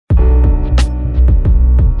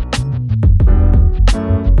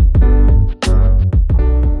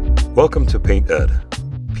Welcome to Paint Ed.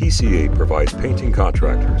 PCA provides painting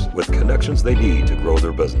contractors with connections they need to grow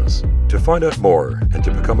their business. To find out more and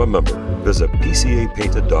to become a member, visit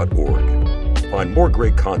pcapainted.org. Find more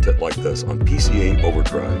great content like this on PCA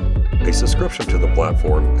Overdrive. A subscription to the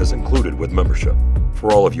platform is included with membership.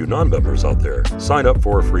 For all of you non-members out there, sign up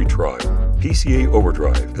for a free trial. PCA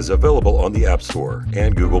Overdrive is available on the App Store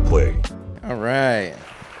and Google Play. All right.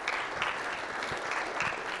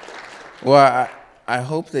 Well, I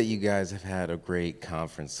hope that you guys have had a great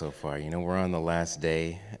conference so far. You know, we're on the last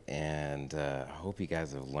day, and I hope you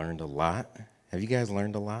guys have learned a lot. Have you guys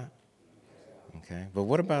learned a lot? Okay. But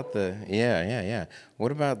what about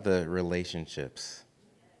What about the relationships?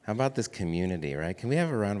 How about this community, right? Can we have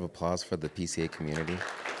a round of applause for the PCA community?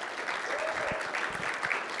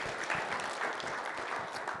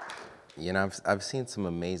 You know, I've seen some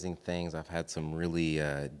amazing things. I've had some really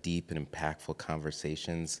deep and impactful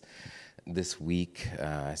conversations. This week,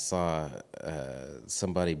 I saw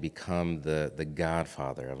somebody become the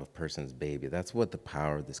godfather of a person's baby. That's what the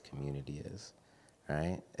power of this community is,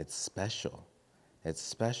 right? It's special. It's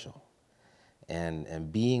special.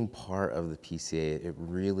 And being part of the PCA, it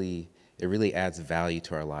really adds value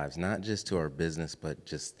to our lives, not just to our business, but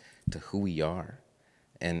just to who we are.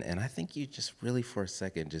 And I think you just really, for a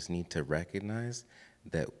second, just need to recognize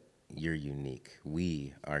that you're unique.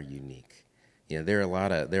 We are unique. You know, there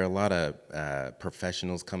are a lot of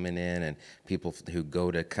professionals coming in and people who go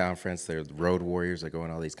to conference. They're road warriors. They're going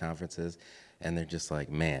to all these conferences, and they're just like,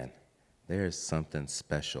 man, there's something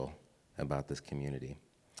special about this community.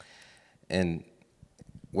 And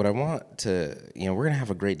what I want to, we're going to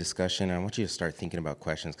have a great discussion. I want you to start thinking about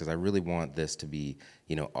questions because I really want this to be,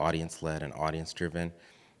 audience-led and audience-driven.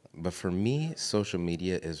 But for me, social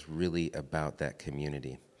media is really about that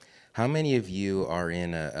community. How many of you are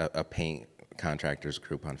in a paint contractors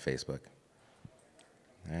group on Facebook?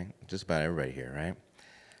 Right? Just about everybody here, right?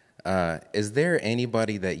 Is there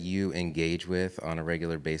anybody that you engage with on a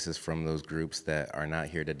regular basis from those groups that are not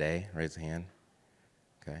here today? Raise a hand.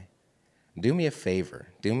 Okay. Do me a favor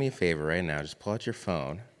right now. Just pull out your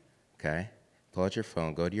phone, okay? Pull out your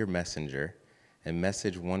phone, go to your messenger, and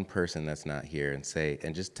message one person that's not here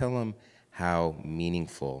and just tell them how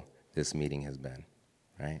meaningful this meeting has been,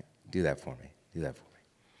 right? Do that for me.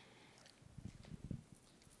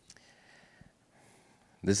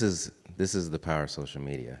 This is the power of social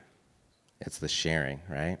media. It's the sharing,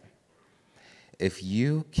 right? If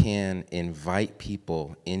you can invite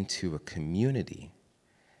people into a community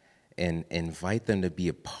and invite them to be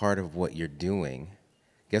a part of what you're doing,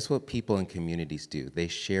 guess what people in communities do? They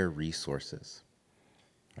share resources,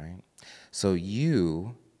 right? So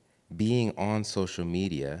you being on social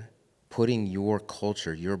media, putting your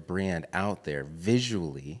culture, your brand out there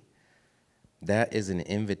visually, that is an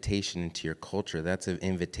invitation into your culture. That's an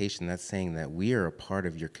invitation that's saying that we are a part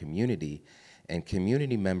of your community, and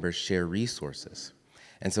community members share resources.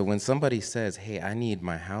 And so when somebody says, hey, I need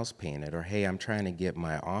my house painted, or hey, I'm trying to get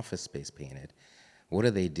my office space painted, what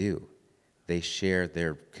do? They share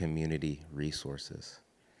their community resources.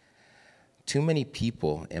 Too many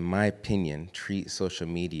people, in my opinion, treat social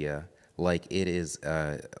media like it is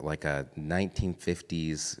like a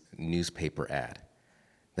 1950s newspaper ad.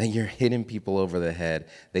 That you're hitting people over the head.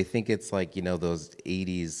 They think it's like, those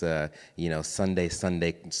 80s,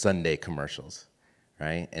 Sunday commercials,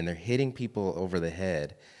 right? And they're hitting people over the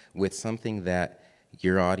head with something that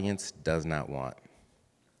your audience does not want.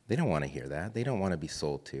 They don't want to hear that. They don't want to be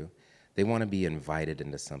sold to. They want to be invited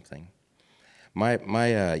into something.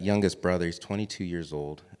 My youngest brother, he's 22 years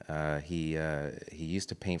old. He used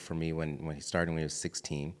to paint for me when he started when he was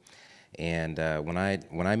 16. And when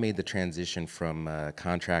I made the transition from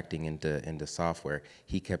contracting into software,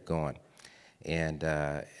 he kept going. And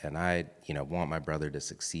I want my brother to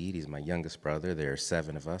succeed. He's my youngest brother. There are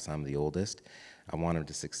 7 of us. I'm the oldest. I want him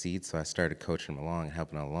to succeed, so I started coaching him along and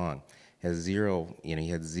helping him along. He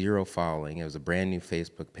had zero following. It was a brand new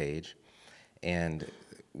Facebook page. And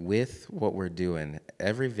with what we're doing,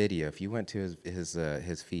 every video, if you went to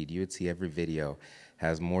his feed, you would see every video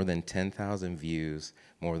has more than 10,000 views,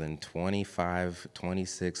 more than 25,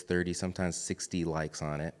 26, 30, sometimes 60 likes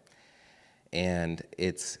on it. And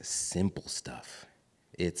it's simple stuff.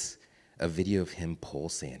 It's a video of him pole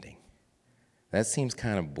sanding. That seems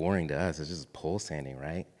kind of boring to us. It's just pole sanding,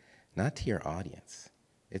 right? Not to your audience.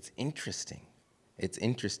 It's interesting. It's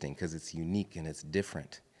interesting because it's unique and it's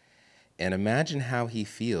different. And imagine how he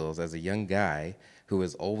feels as a young guy who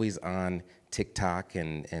is always on TikTok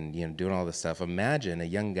and doing all this stuff. Imagine a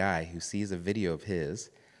young guy who sees a video of his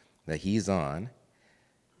that he's on,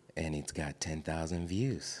 and it's got 10,000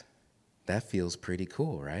 views. That feels pretty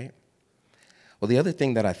cool, right? Well, the other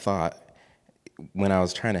thing that I thought when I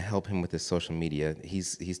was trying to help him with his social media,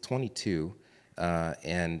 he's 22,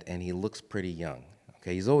 and he looks pretty young.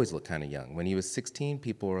 Okay, he's always looked kind of young. When he was 16,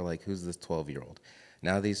 people were like, "Who's this 12-year-old?"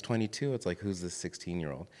 Now that he's 22, it's like, "Who's this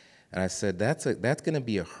 16-year-old?" And I said, "That's going to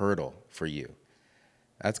be a hurdle for you.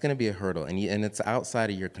 That's going to be a hurdle, and it's outside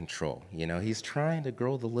of your control. You know, he's trying to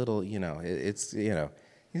grow the little. You know, it's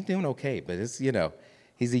he's doing okay, but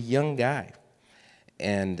he's a young guy."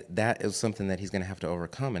 And that is something that he's going to have to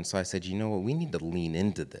overcome. And so I said, you know what, we need to lean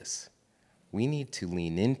into this. We need to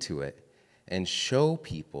lean into it and show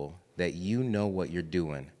people that you know what you're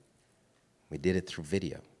doing. We did it through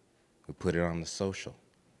video. We put it on the social,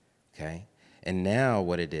 okay? And now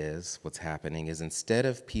what's happening is instead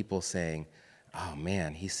of people saying, oh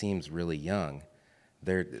man, he seems really young,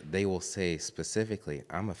 they will say specifically,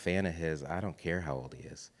 I'm a fan of his, I don't care how old he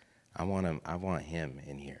is. I want him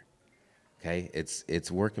in here. Okay, it's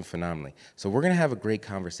working phenomenally. So we're going to have a great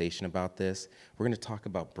conversation about this. We're going to talk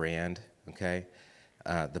about brand, okay,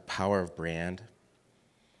 the power of brand.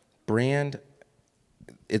 Brand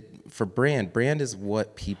is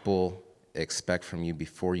what people expect from you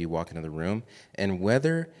before you walk into the room. And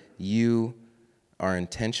whether you are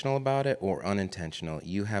intentional about it or unintentional,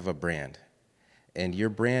 you have a brand. And your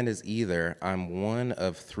brand is either, I'm one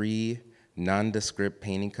of 3 nondescript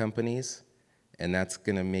painting companies, and that's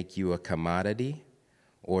going to make you a commodity,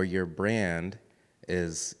 or your brand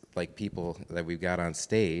is like people that we've got on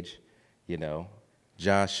stage,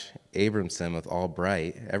 Josh Abramson with All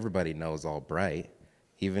Bright. Everybody knows All Bright,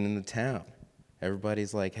 even in the town.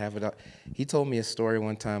 Everybody's like, have it up. He told me a story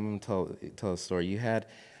one time. I'm going to tell a story.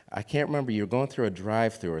 I can't remember, you were going through a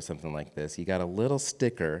drive-through or something like this. You got a little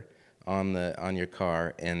sticker on your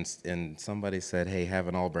car, and somebody said, hey, have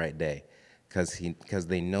an All Bright day. Because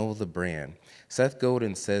they know the brand. Seth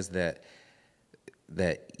Godin says that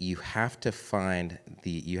you have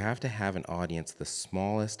to have an audience, the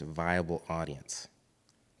smallest viable audience.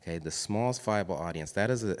 Okay, the smallest viable audience.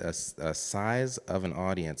 That is a size of an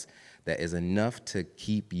audience that is enough to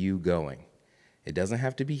keep you going. It doesn't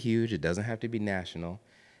have to be huge. It doesn't have to be national.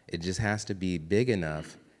 It just has to be big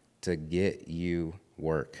enough to get you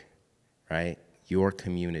work, right? Your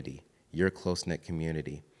community, your close-knit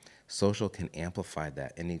community. Social can amplify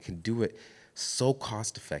that, and it can do it so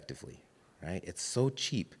cost effectively, right? It's so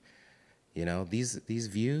cheap. These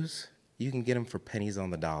views, you can get them for pennies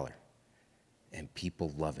on the dollar, and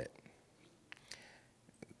people love it.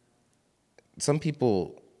 Some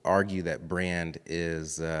people argue that brand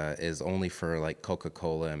is only for like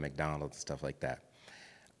Coca-Cola and McDonald's and stuff like that.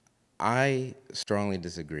 I strongly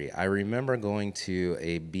disagree. I remember going to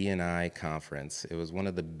a BNI conference. It was one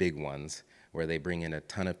of the big ones, where they bring in a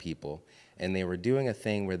ton of people, and they were doing a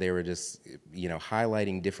thing where they were just,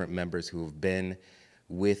 highlighting different members who have been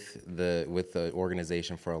with the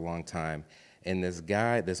organization for a long time. And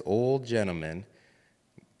this old gentleman,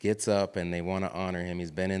 gets up and they want to honor him.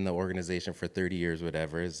 He's been in the organization for 30 years,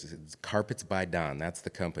 whatever. It's Carpets by Don. That's the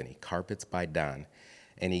company, Carpets by Don.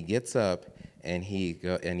 And he gets up and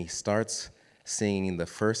he starts singing the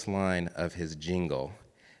first line of his jingle,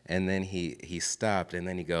 and then he stopped, and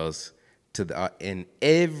then he goes, and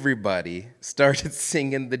everybody started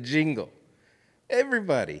singing the jingle.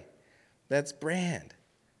 Everybody. That's brand.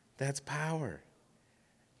 That's power.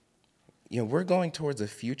 We're going towards a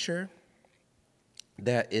future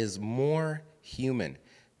that is more human.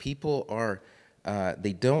 People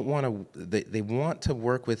they want to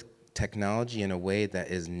work with technology in a way that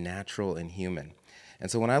is natural and human. And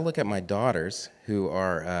so when I look at my daughters, who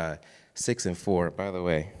are 6 and 4, by the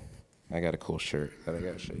way, I got a cool shirt that I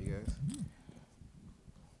got to show you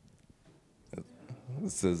guys.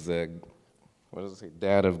 This is, what does it say?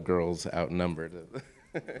 Dad of girls outnumbered.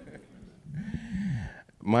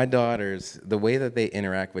 My daughters, the way that they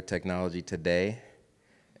interact with technology today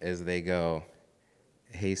is they go,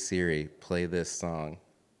 hey Siri, play this song.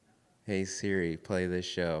 Hey Siri, play this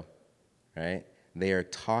show, right? They are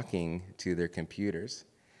talking to their computers.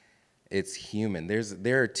 It's human.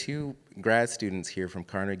 There are 2 grad students here from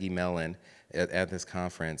Carnegie Mellon at this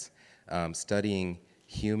conference studying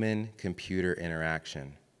human-computer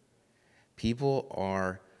interaction. People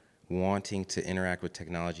are wanting to interact with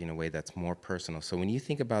technology in a way that's more personal. So when you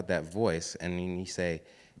think about that voice and you say,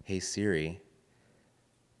 hey Siri,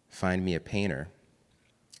 find me a painter,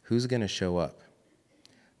 who's going to show up?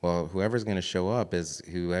 Well, whoever's going to show up is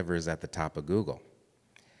whoever is at the top of Google.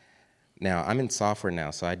 Now, I'm in software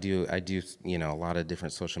now, so I do a lot of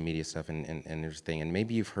different social media stuff and everything. And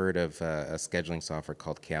maybe you've heard of a scheduling software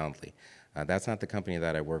called Calendly. That's not the company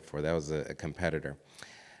that I work for. That was a competitor.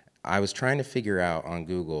 I was trying to figure out on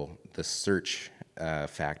Google the search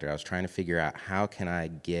factor. I was trying to figure out how can I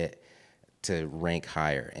get to rank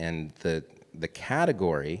higher, and the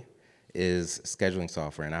category is scheduling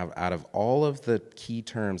software. And out of all of the key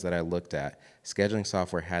terms that I looked at, scheduling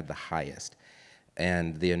software had the highest.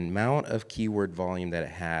 And the amount of keyword volume that it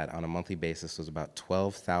had on a monthly basis was about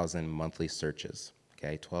 12,000 monthly searches.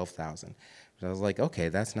 Okay, 12,000. So I was like, okay,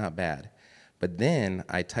 that's not bad. But then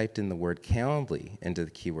I typed in the word Calendly into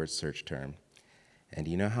the keyword search term. And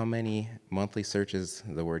do you know how many monthly searches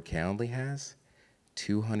the word Calendly has?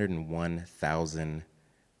 201,000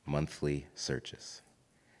 monthly searches.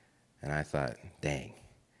 And I thought, dang,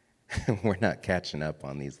 we're not catching up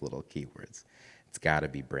on these little keywords. It's got to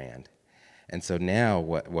be brand. And so now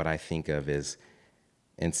what I think of is,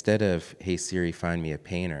 instead of, hey Siri, find me a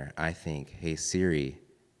painter, I think, hey Siri,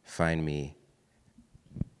 find me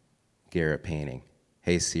Garrett Painting.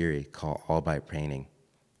 Hey Siri, call Albright Painting.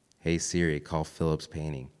 Hey Siri, call Phillips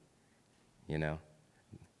Painting. You know?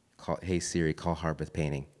 Hey Siri, call Harpeth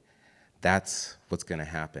Painting. That's what's going to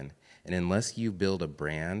happen. And unless you build a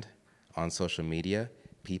brand on social media,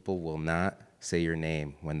 people will not say your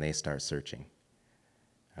name when they start searching.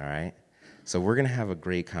 All right? So we're going to have a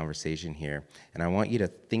great conversation here. And I want you to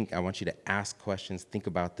think, I want you to ask questions, think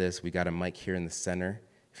about this. We got a mic here in the center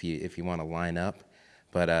if you want to line up.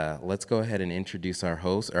 But let's go ahead and introduce our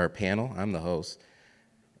host, our panel. I'm the host.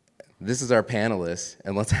 This is our panelists,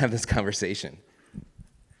 and let's have this conversation.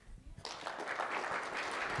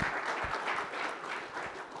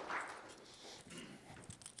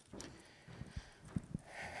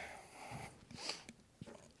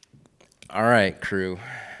 All right, crew.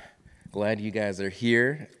 Glad you guys are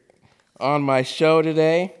here on my show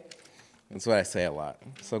today. That's what I say a lot.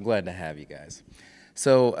 So glad to have you guys.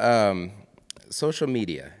 So, social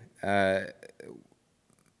media. I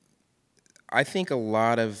think a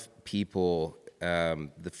lot of people,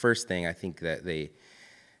 the first thing I think that they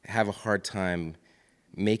have a hard time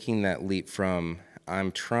making that leap from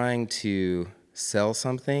I'm trying to sell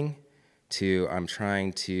something to I'm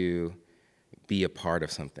trying to be a part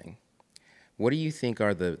of something. What do you think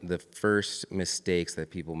are the first mistakes that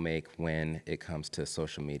people make when it comes to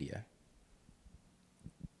social media?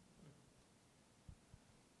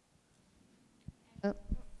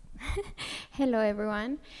 Hello,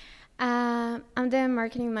 everyone. I'm the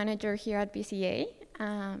marketing manager here at PCA.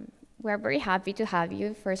 We're very happy to have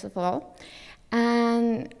you, first of all.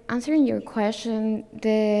 And answering your question,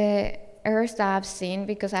 the errors that I've seen,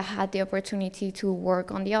 because I had the opportunity to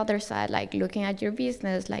work on the other side, like looking at your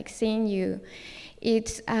business, like seeing you,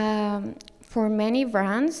 it's for many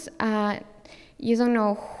brands, you don't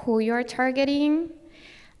know who you're targeting,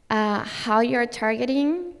 how you're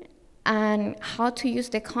targeting, and how to use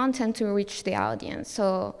the content to reach the audience.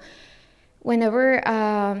 So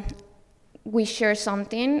whenever we share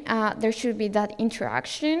something, there should be that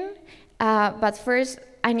interaction. But first,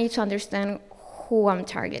 I need to understand who I'm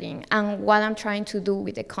targeting and what I'm trying to do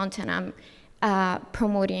with the content I'm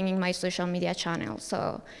promoting in my social media channel.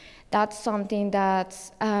 So that's something that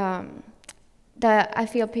I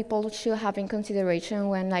feel people should have in consideration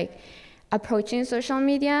when like approaching social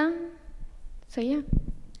media. So yeah.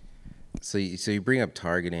 So you bring up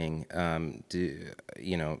targeting.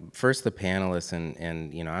 First the panelists,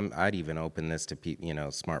 and I'd even open this to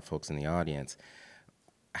smart folks in the audience.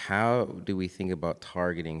 How do we think about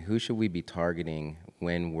targeting? Who should we be targeting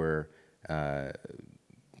when we're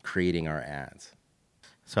creating our ads?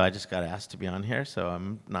 So I just got asked to be on here, so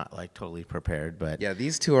I'm not like totally prepared, but yeah,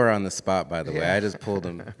 these two are on the spot, by the way. I just pulled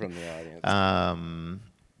them from the audience.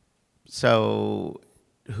 So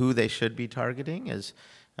who they should be targeting is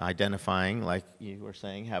identifying, like you were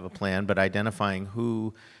saying, have a plan, but identifying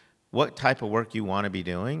what type of work you want to be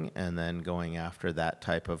doing, and then going after that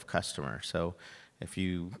type of customer. So if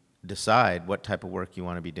you decide what type of work you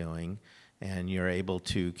want to be doing, and you're able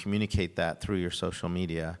to communicate that through your social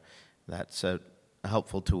media, that's a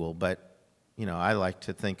helpful tool. But I like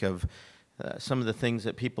to think of some of the things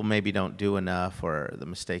that people maybe don't do enough, or the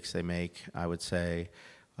mistakes they make. I would say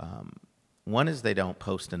one is they don't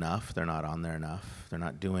post enough. They're not on there enough. They're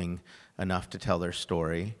not doing enough to tell their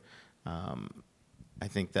story. I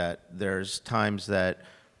think that there's times that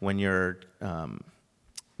when you're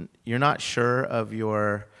not sure of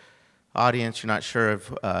your audience, you're not sure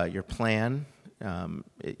of your plan,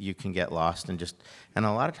 you can get lost and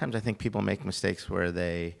a lot of times I think people make mistakes where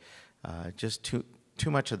they just too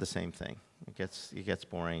much of the same thing. It gets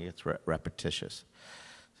boring, it gets repetitious.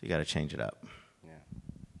 So you got to change it up.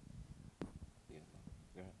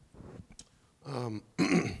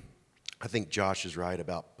 I think Josh is right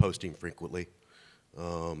about posting frequently.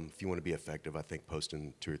 If you want to be effective, I think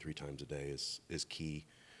posting 2 or 3 times a day is key.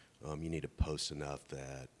 You need to post enough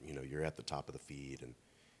that, you know, you're at the top of the feed and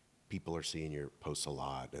people are seeing your posts a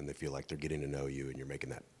lot and they feel like they're getting to know you and you're making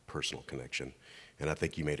that personal connection. And I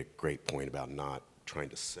think you made a great point about not trying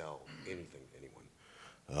to sell anything to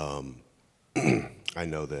anyone. I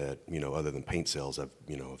know that, you know, other than paint sales, I've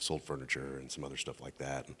sold furniture and some other stuff like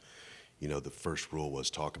that. And, you know, the first rule was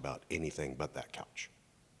talk about anything but that couch.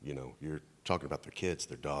 You know, you're talking about their kids,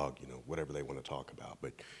 their dog, you know, whatever they want to talk about,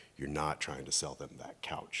 but you're not trying to sell them that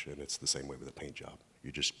couch. And it's the same way with a paint job.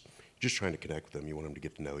 You're just trying to connect with them. You want them to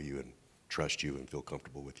get to know you and trust you and feel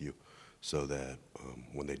comfortable with you so that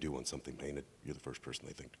when they do want something painted, you're the first person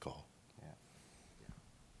they think to call.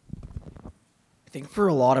 I think for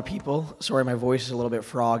a lot of people, sorry, my voice is a little bit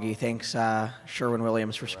froggy. Thanks,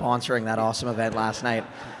 Sherwin-Williams, for sponsoring that awesome event last night.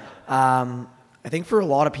 I think for a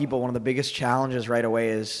lot of people, one of the biggest challenges right away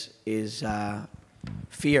is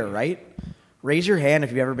fear, right? Raise your hand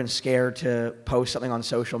if you've ever been scared to post something on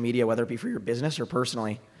social media, whether it be for your business or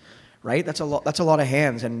personally, right? That's a lot of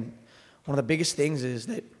hands. And one of the biggest things is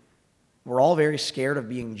that we're all very scared of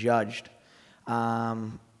being judged,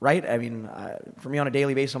 right? I mean, for me on a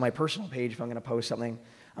daily basis on my personal page, if I'm going to post something,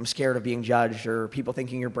 I'm scared of being judged or people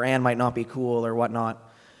thinking your brand might not be cool or whatnot.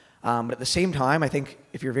 But at the same time, I think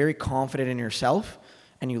if you're very confident in yourself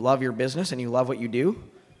and you love your business and you love what you do,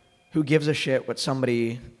 who gives a shit what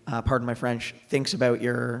somebody, pardon my French, thinks about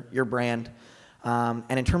your brand? And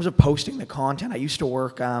in terms of posting the content, I used to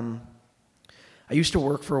work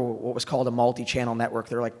for what was called a multi-channel network.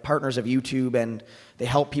 They're like partners of YouTube, and they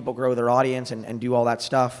help people grow their audience and do all that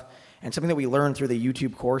stuff. And something that we learned through the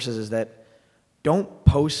YouTube courses is that don't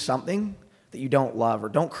post something that you don't love, or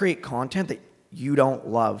don't create content that you don't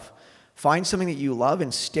love. Find something that you love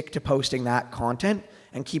and stick to posting that content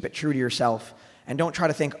and keep it true to yourself. And don't try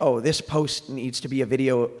to think, oh, this post needs to be a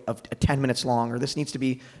video of 10 minutes long, or this needs to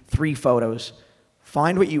be 3 photos.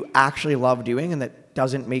 Find what you actually love doing and that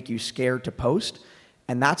doesn't make you scared to post.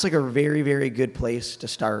 And that's like a very, very good place to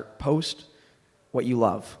start. Post what you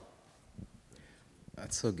love.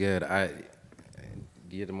 That's so good.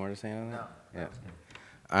 Do you have more to say on that? No.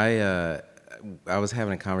 Yeah. I was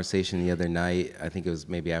having a conversation the other night, I think it was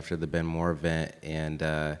maybe after the Ben Moore event, and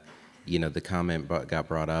the comment got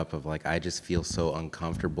brought up of like, I just feel so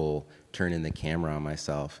uncomfortable turning the camera on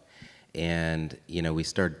myself. And, we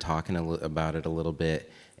started talking about it a little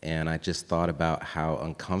bit, and I just thought about how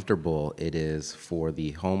uncomfortable it is for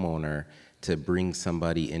the homeowner to bring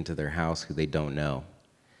somebody into their house who they don't know.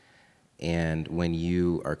 And when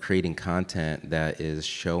you are creating content that is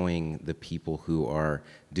showing the people who are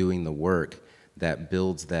doing the work, that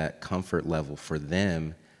builds that comfort level for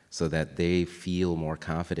them so that they feel more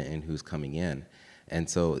confident in who's coming in. And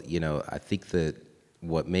so, I think that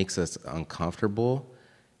what makes us uncomfortable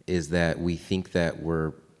is that we think that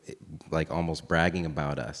we're like almost bragging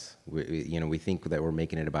about us. We think that we're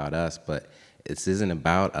making it about us, but this isn't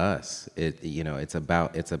about us. It's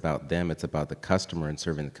about them. It's about the customer and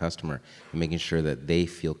serving the customer and making sure that they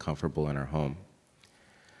feel comfortable in our home.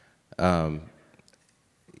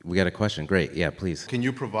 We got a question. Great. Yeah, please. Can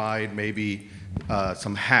you provide maybe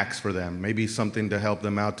some hacks for them, maybe something to help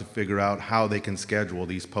them out to figure out how they can schedule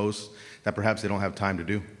these posts that perhaps they don't have time to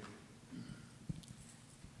do?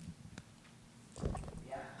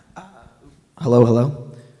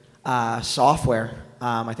 Hello. Software.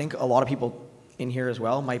 I think a lot of people in here as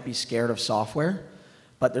well might be scared of software,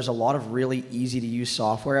 but there's a lot of really easy to use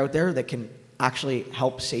software out there that can actually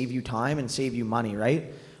help save you time and save you money, right?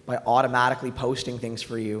 By automatically posting things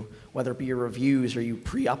for you, whether it be your reviews or you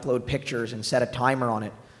pre-upload pictures and set a timer on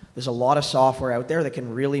it. There's a lot of software out there that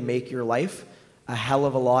can really make your life a hell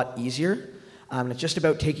of a lot easier. It's just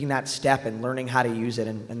about taking that step and learning how to use it.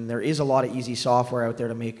 And there is a lot of easy software out there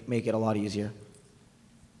to make it a lot easier.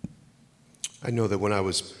 I know that when I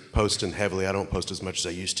was posting heavily, I don't post as much as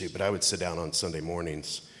I used to, but I would sit down on Sunday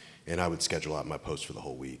mornings and I would schedule out my posts for the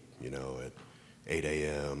whole week, at 8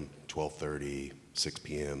 a.m., 12:30, 6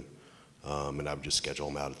 p.m. And I would just schedule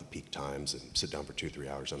them out at the peak times and sit down for 2-3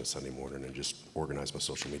 hours on a Sunday morning and just organize my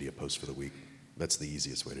social media posts for the week. That's the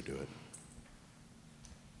easiest way to do it.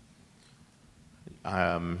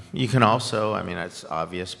 You can also, it's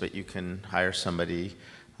obvious, but you can hire somebody,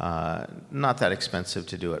 not that expensive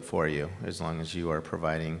to do it for you, as long as you are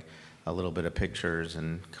providing a little bit of pictures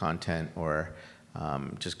and content, or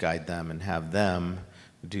just guide them and have them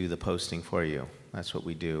do the posting for you. That's what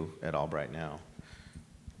we do at Albright now.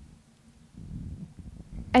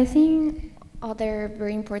 I think other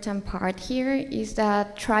very important part here is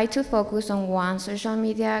that try to focus on one social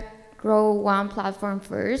media, grow one platform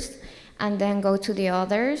first, and then go to the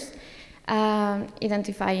others.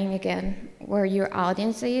 identifying again where your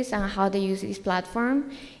audience is and how they use this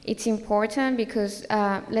platform. It's important because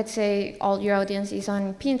let's say all your audience is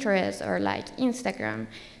on Pinterest or like Instagram.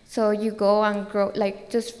 So you go and grow, like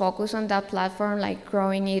just focus on that platform, like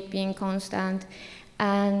growing it, being constant,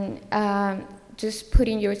 and just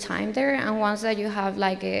putting your time there. And once that you have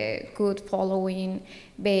like a good following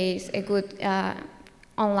base, a good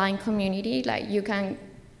online community, like you can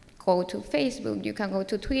go to Facebook, you can go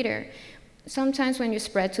to Twitter. Sometimes when you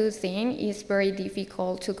spread too thin, it's very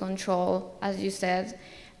difficult to control, as you said,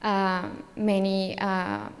 many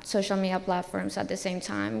social media platforms at the same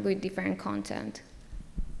time with different content.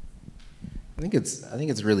 I think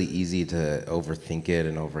it's really easy to overthink it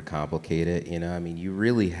and overcomplicate it. You know, I mean, you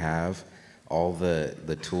really have all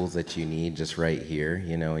the tools that you need just right here,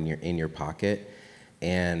 you know, in your pocket.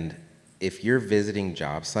 And if you're visiting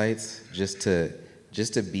job sites just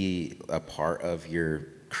to be a part of your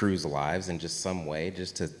crew's lives in just some way,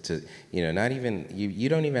 just to you know, not even you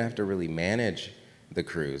don't even have to really manage the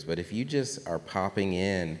crews, but if you just are popping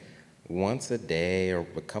in once a day or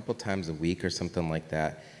a couple times a week or something like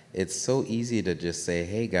that, it's so easy to just say,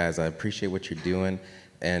 hey guys, I appreciate what you're doing,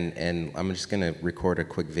 and I'm just gonna record a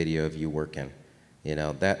quick video of you working. You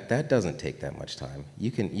know, that doesn't take that much time.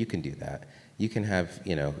 You can do that. You can have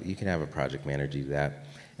a project manager do that.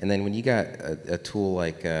 And then when you got a tool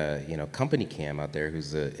like Company Cam out there,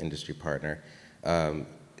 who's an industry partner,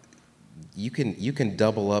 you can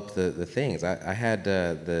double up the things. I had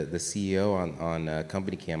the CEO on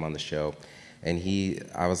Company Cam on the show, and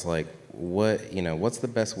I was like, what's the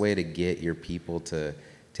best way to get your people to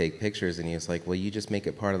take pictures? And he was like, well, you just make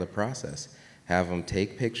it part of the process. Have them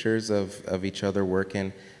take pictures of each other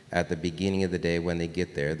working at the beginning of the day when they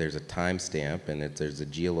get there. There's a timestamp and there's a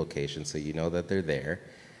geolocation so you know that they're there.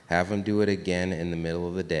 Have them do it again in the middle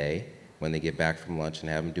of the day when they get back from lunch, and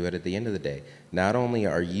have them do it at the end of the day. Not only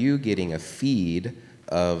are you getting a feed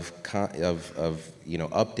of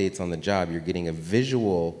updates on the job, you're getting a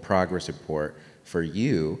visual progress report for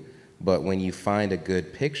you, but when you find a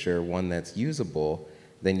good picture, one that's usable,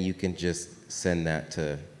 then you can just send that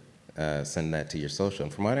to your social.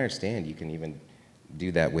 And from what I understand, you can even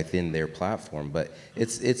do that within their platform. But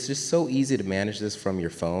it's just so easy to manage this from your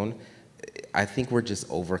phone. I think we're just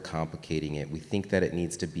overcomplicating it. We think that it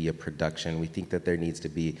needs to be a production. We think that there needs to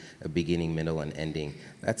be a beginning, middle, and ending.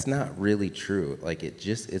 That's not really true. Like it's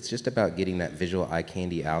just about getting that visual eye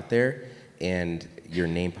candy out there and your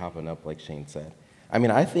name popping up, like Shane said. I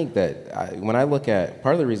mean, I think that when I look at,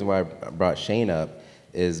 part of the reason why I brought Shane up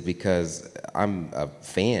is because I'm a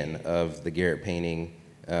fan of the Garrett Painting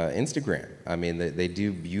Instagram. I mean, they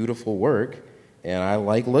do beautiful work, and I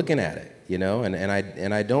like looking at it, you know.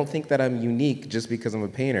 And I don't think that I'm unique just because I'm a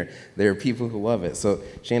painter. There are people who love it. So,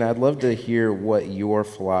 Shane, I'd love to hear what your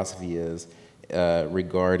philosophy is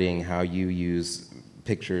regarding how you use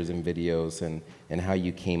pictures and videos and how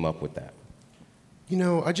you came up with that. You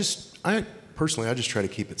know, I personally just try to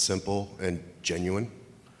keep it simple and genuine.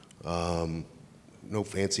 No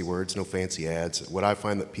fancy words, no fancy ads. What I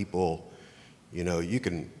find that people, you know, you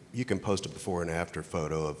can post a before and after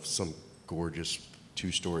photo of some gorgeous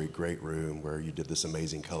 2-story great room where you did this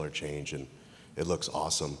amazing color change and it looks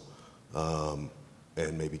awesome, and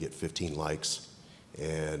maybe get 15 likes,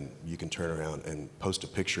 and you can turn around and post a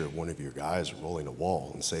picture of one of your guys rolling a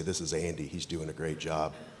wall and say, this is Andy, he's doing a great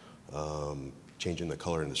job changing the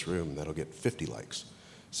color in this room, and that'll get 50 likes.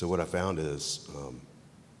 So what I found is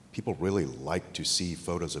people really like to see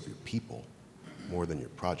photos of your people more than your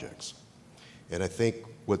projects. And I think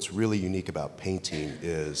what's really unique about painting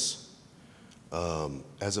is,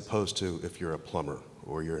 as opposed to if you're a plumber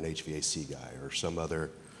or you're an HVAC guy or some other,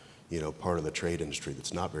 you know, part of the trade industry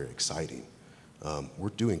that's not very exciting, we're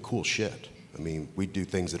doing cool shit. I mean, we do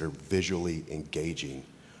things that are visually engaging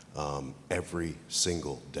every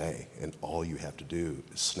single day, and all you have to do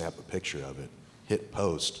is snap a picture of it, hit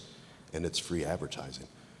post, and it's free advertising.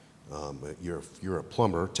 You're a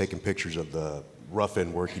plumber taking pictures of the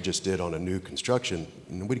rough-in work you just did on a new construction.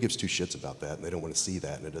 Nobody gives two shits about that, and they don't want to see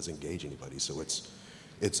that, and it doesn't engage anybody. So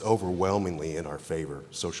it's overwhelmingly in our favor,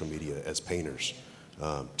 social media as painters,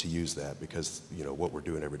 to use that, because you know what we're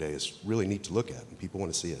doing every day is really neat to look at, and people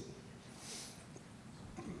want to see it.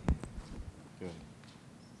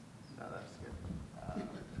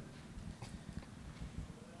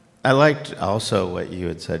 I liked also what you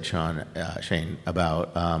had said, Shane,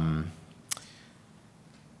 about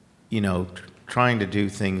trying to do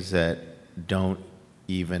things that don't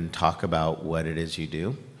even talk about what it is you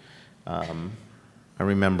do. I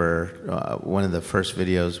remember one of the first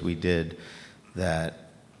videos we did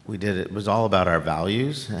it was all about our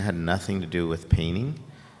values. It had nothing to do with painting,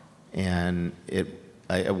 and it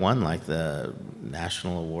won like the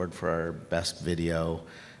national award for our best video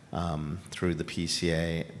through the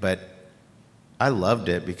PCA. But I loved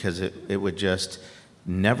it because it would just,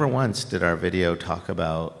 never once did our video talk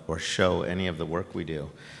about or show any of the work we do.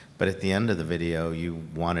 But at the end of the video, you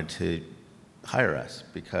wanted to hire us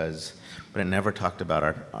but it never talked about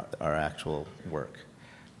our actual work,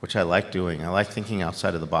 which I like doing. I like thinking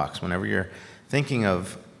outside of the box. Whenever you're thinking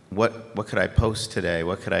of what could I post today,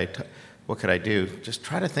 what could I do, just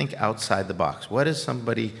try to think outside the box. What has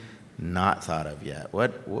somebody not thought of yet?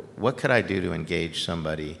 What could I do to engage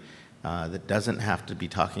somebody that doesn't have to be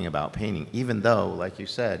talking about painting, even though, like you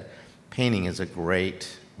said, painting is a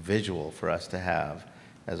great visual for us to have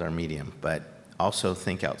as our medium, but also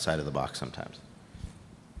think outside of the box sometimes.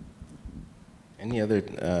 Any other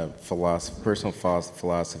personal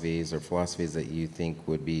philosophies or philosophies that you think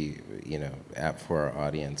would be, apt for our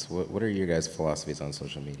audience? What are your guys' philosophies on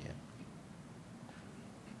social media?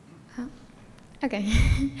 Okay.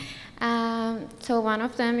 So one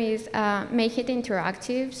of them is make it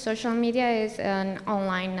interactive. Social media is an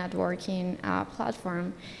online networking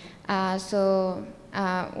platform. So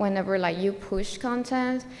whenever you push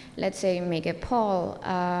content, let's say make a poll,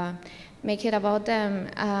 make it about them.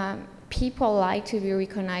 People like to be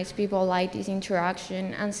recognized. People like this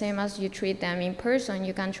interaction, and same as you treat them in person,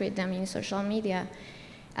 you can treat them in social media.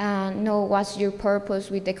 Know what's your purpose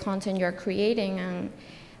with the content you're creating, and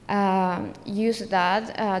use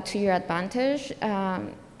that to your advantage.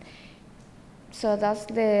 So that's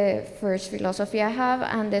the first philosophy I have.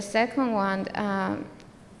 And the second one,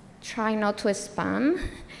 try not to spam.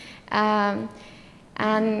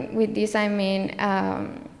 And with this I mean,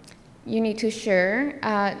 you need to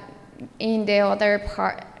share. In the other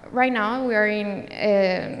part, right now we are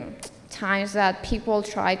in times that people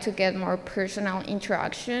try to get more personal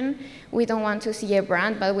interaction. We don't want to see a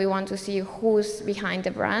brand, but we want to see who's behind the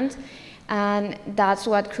brand. And that's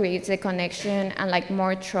what creates a connection and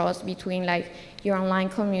more trust between your online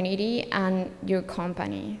community and your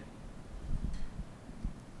company.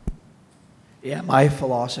 Yeah, my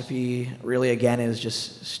philosophy really, again, is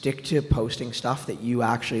just stick to posting stuff that you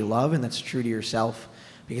actually love and that's true to yourself.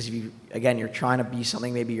 Because if you're trying to be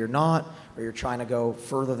something maybe you're not, or you're trying to go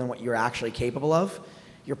further than what you're actually capable of,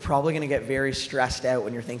 you're probably going to get very stressed out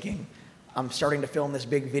when you're thinking, I'm starting to film this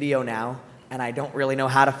big video now, and I don't really know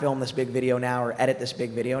how to film this big video now or edit this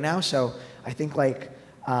big video now. So I think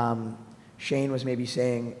Shane was maybe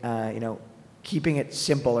saying, keeping it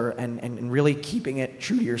simple and really keeping it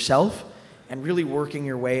true to yourself and really working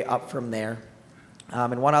your way up from there.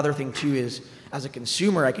 And one other thing too is, as a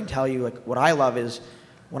consumer, I can tell you what I love is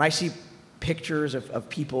when I see pictures of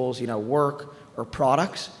people's work or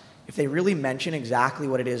products, if they really mention exactly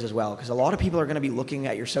what it is as well, because a lot of people are going to be looking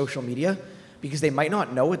at your social media because they might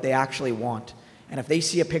not know what they actually want. And if they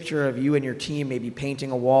see a picture of you and your team maybe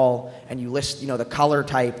painting a wall and you list the color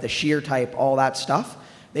type, the shear type, all that stuff,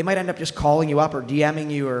 they might end up just calling you up or DMing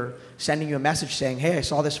you or sending you a message saying, hey, I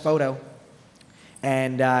saw this photo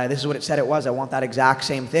and this is what it said it was. I want that exact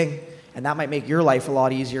same thing. And that might make your life a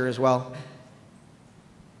lot easier as well.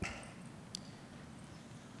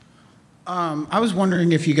 I was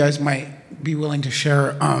wondering if you guys might be willing to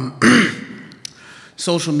share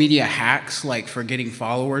social media hacks, for getting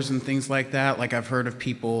followers and things like that. I've heard of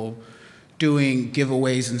people doing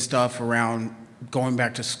giveaways and stuff around going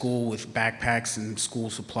back to school with backpacks and school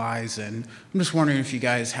supplies. And I'm just wondering if you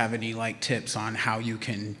guys have any tips on how you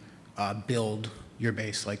can build your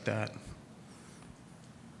base like that.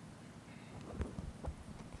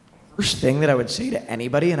 First thing that I would say to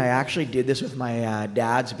anybody, and I actually did this with my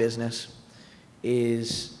dad's business,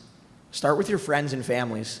 is start with your friends and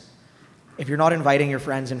families. If you're not inviting your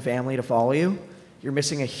friends and family to follow you, you're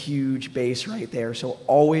missing a huge base right there. So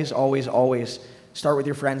always, always, always start with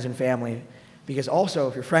your friends and family. Because also,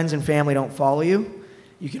 if your friends and family don't follow you,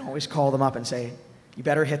 you can always call them up and say, you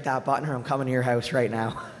better hit that button or I'm coming to your house right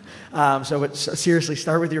now. But seriously,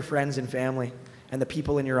 start with your friends and family and the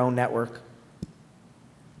people in your own network.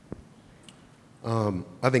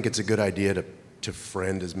 I think it's a good idea to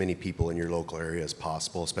friend as many people in your local area as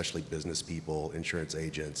possible, especially business people, insurance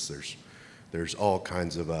agents. There's all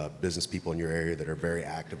kinds of business people in your area that are very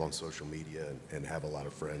active on social media and have a lot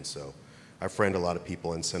of friends. So I friend a lot of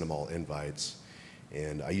people and send them all invites.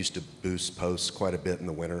 And I used to boost posts quite a bit in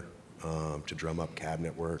the winter to drum up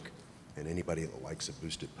cabinet work. And anybody that likes a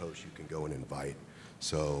boosted post, you can go and invite.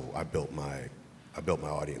 So I built my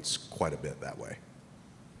audience quite a bit that way.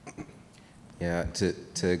 Yeah,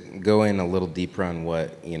 to go in a little deeper on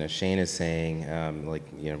what Shane is saying,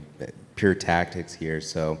 pure tactics here.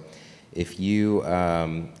 So, if you,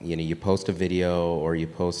 you post a video or you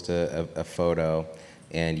post a photo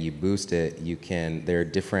and you boost it, there are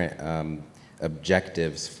different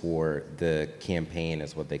objectives for the campaign,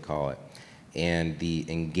 is what they call it. And the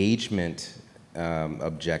engagement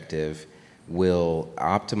objective will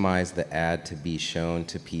optimize the ad to be shown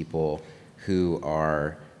to people who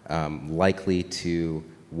are likely to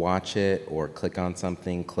watch it or click on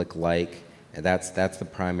something, click like, and that's the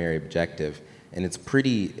primary objective. And it's a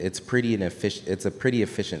pretty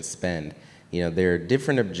efficient spend. There are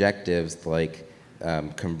different objectives like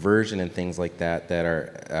conversion and things like that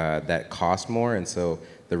that cost more, and so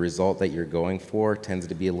the result that you're going for tends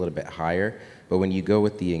to be a little bit higher. But when you go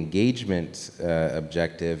with the engagement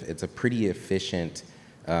objective, it's a pretty efficient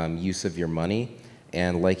use of your money.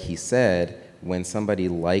 And like he said, when somebody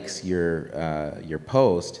likes your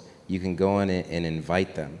post, you can go in and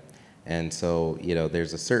invite them. And so,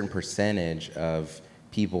 there's a certain percentage of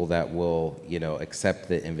people that will, accept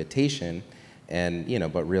the invitation. And,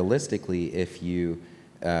 but realistically, if you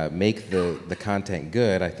make the content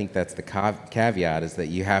good, I think that's the caveat, is that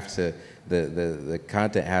you have to, the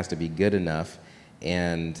content has to be good enough.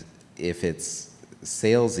 And if it's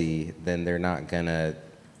salesy, then they're not gonna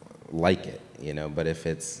like it, But if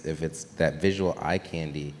it's that visual eye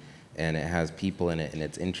candy, and it has people in it, and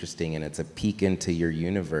it's interesting, and it's a peek into your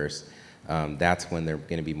universe, that's when they're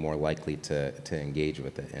going to be more likely to engage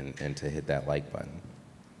with it and to hit that like button.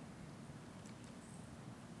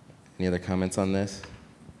 Any other comments on this?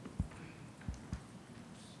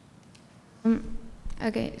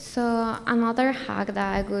 Okay, so another hack that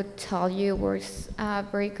I would tell you works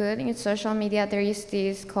very good in social media, there is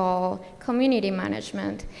this called community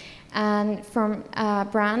management. And from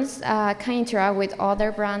brands can interact with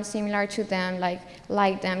other brands similar to them,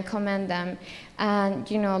 like them, comment them, and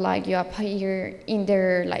you appear in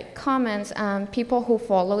their comments, and people who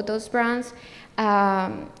follow those brands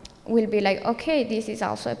will be like, okay, this is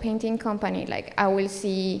also a painting company. I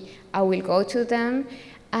will go to them.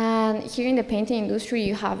 And here in the painting industry,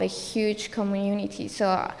 you have a huge community.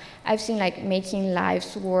 So I've seen making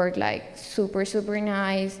lives work super, super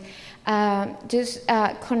nice. Just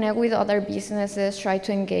connect with other businesses, try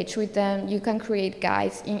to engage with them. You can create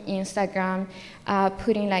guides in Instagram,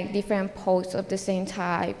 putting different posts of the same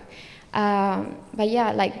type. But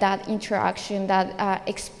yeah, that interaction, that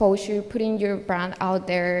exposure, putting your brand out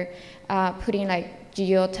there, putting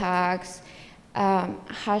geotags,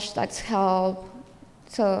 hashtags help.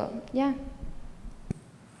 So yeah.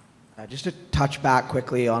 Just to touch back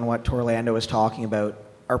quickly on what Torlando was talking about,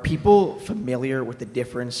 are people familiar with the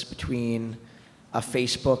difference between a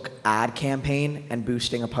Facebook ad campaign and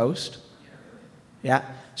boosting a post? Yeah.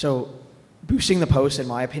 So boosting the post, in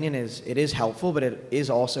my opinion, is helpful, but it is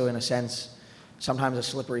also, in a sense, sometimes a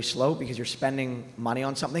slippery slope, because you're spending money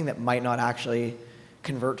on something that might not actually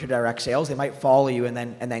convert to direct sales. They might follow you and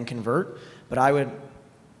then convert, but I would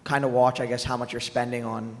kind of watch, I guess, how much you're spending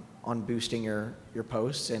on boosting your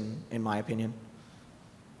posts, in my opinion.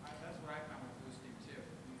 That's what I found with boosting too.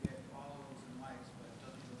 You get followers and likes, but it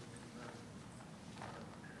doesn't really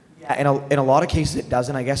convert. Yeah, in a lot of cases it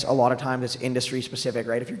doesn't. I guess a lot of times it's industry specific,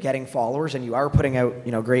 right? If you're getting followers and you are putting out,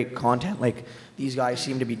 great content like these guys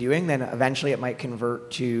seem to be doing, then eventually it might convert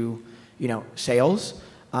to, sales.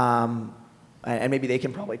 And maybe they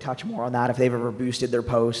can probably touch more on that if they've ever boosted their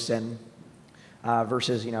posts and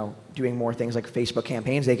versus, doing more things like Facebook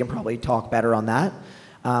campaigns. They can probably talk better on that.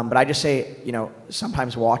 But I just say,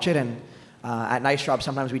 sometimes watch it. And at Nice Job,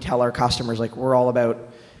 sometimes we tell our customers, we're all about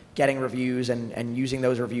getting reviews and using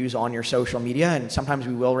those reviews on your social media. And sometimes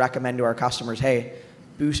we will recommend to our customers, hey,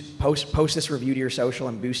 post this review to your social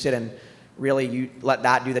and boost it, and really you let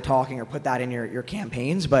that do the talking or put that in your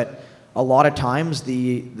campaigns. But a lot of times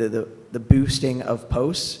the boosting of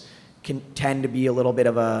posts can tend to be a little bit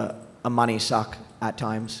of a money suck at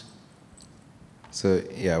times. So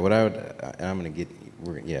yeah, what I would, I'm gonna get,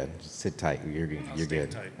 just sit tight. You're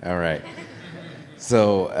good. Tight. All right.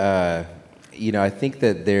 So I think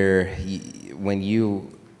that when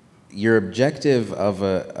your objective of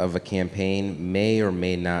a campaign may or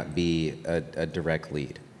may not be a direct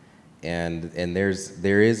lead, and there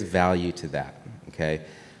is value to that. Okay,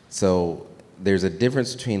 so there's a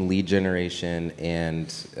difference between lead generation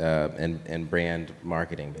and brand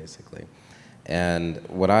marketing, basically. And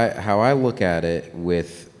how I look at it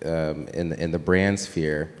in the brand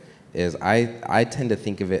sphere is I tend to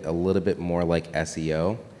think of it a little bit more like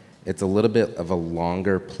SEO. It's a little bit of a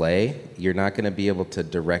longer play. You're not going to be able to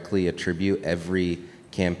directly attribute every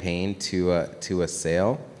campaign to a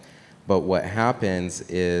sale, but what happens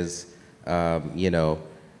is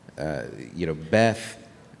Beth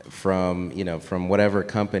from whatever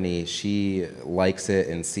company. She likes it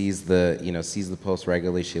and sees the post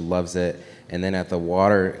regularly. She loves it. And then at the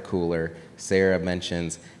water cooler, Sarah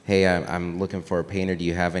mentions, hey, I'm looking for a painter. Do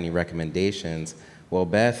you have any recommendations? Well,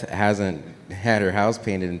 Beth hasn't had her house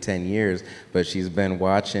painted in 10 years, but she's been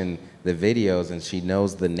watching the videos and she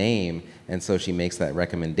knows the name, and so she makes that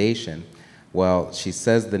recommendation. Well, she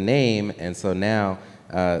says the name, and so now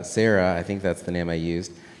Sarah, I think that's the name I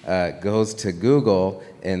used, goes to Google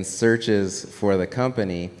and searches for the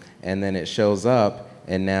company, and then it shows up,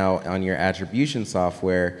 and now on your attribution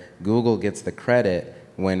software, Google gets the credit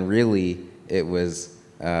when really it was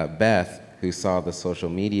Beth who saw the social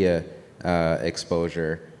media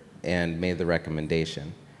exposure and made the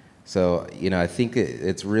recommendation. So, I think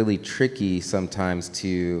it's really tricky sometimes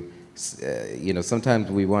to,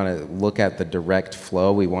 sometimes we want to look at the direct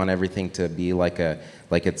flow. We want everything to be like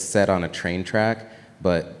it's set on a train track,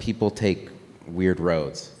 but people take weird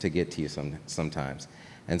roads to get to you sometimes.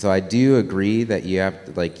 And so I do agree that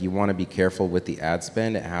you want to be careful with the ad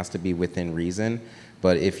spend. It has to be within reason.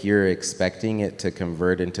 But if you're expecting it to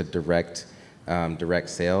convert into direct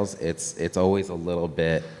sales, it's always a little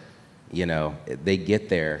bit, they get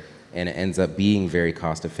there and it ends up being very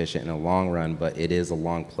cost efficient in the long run, but it is a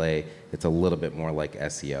long play. It's a little bit more like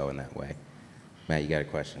SEO in that way. Matt, you got a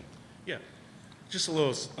question? Yeah, just a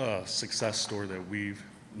little success story that we've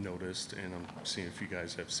noticed, and I'm seeing if you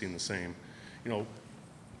guys have seen the same.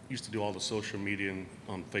 Used to do all the social media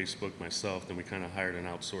on Facebook myself, then we kind of hired an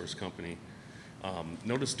outsourced company.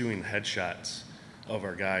 Noticed doing headshots of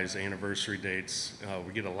our guys' anniversary dates.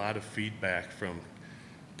 We get a lot of feedback from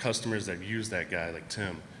customers that use that guy, like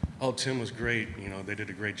Tim. Oh, Tim was great. They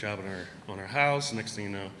did a great job on our house. Next thing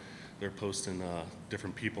you know, they're posting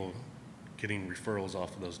different people getting referrals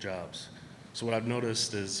off of those jobs. So what I've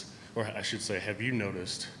noticed is, or I should say, have you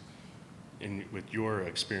noticed with your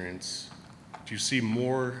experience, do you see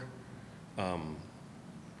more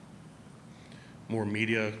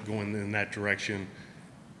media going in that direction,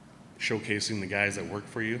 showcasing the guys that work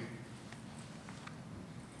for you?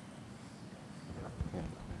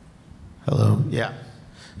 Hello. Yeah,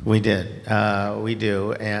 we did. We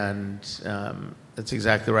do, and that's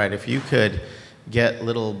exactly right. If you could get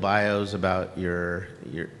little bios about your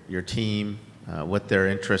team, what their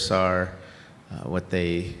interests are, what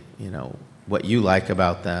you like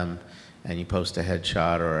about them, and you post a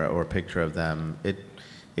headshot or a picture of them,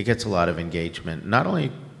 it gets a lot of engagement. Not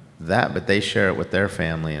only that, but they share it with their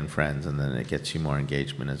family and friends, and then it gets you more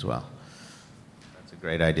engagement as well. That's a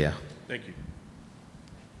great idea. Thank you.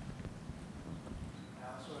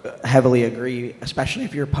 Heavily agree, especially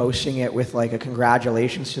if you're posting it with like a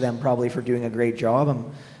congratulations to them probably for doing a great job.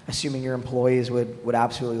 I'm assuming your employees would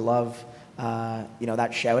absolutely love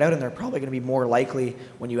that shout out, and they're probably going to be more likely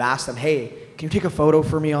when you ask them, hey, can you take a photo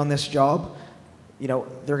for me on this job? They're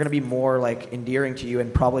going to be more like endearing to you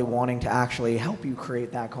and probably wanting to actually help you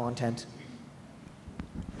create that content.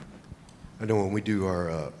 I know when we do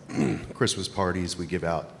our Christmas parties, we give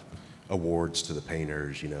out awards to the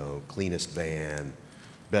painters, cleanest van,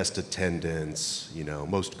 best attendance,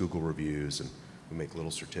 most Google reviews, and we make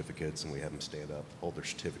little certificates and we have them stand up, hold their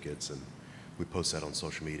certificates, and we post that on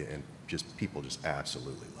social media, and people just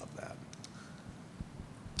absolutely love that.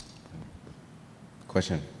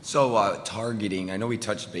 Question. So targeting, I know we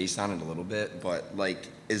touched base on it a little bit, but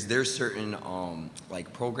is there certain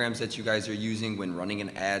programs that you guys are using when running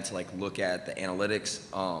an ad to look at the analytics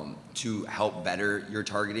to help better your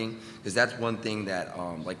targeting? Because that's one thing that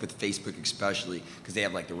with Facebook especially, because they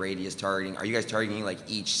have the radius targeting. Are you guys targeting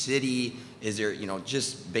each city? Is there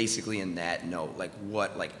just basically in that note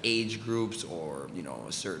what age groups or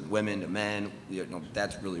a certain women to men?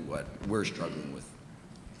 That's really what we're struggling with.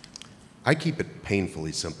 I keep it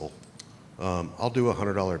painfully simple. I'll do a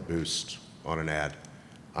 $100 boost on an ad.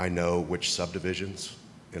 I know which subdivisions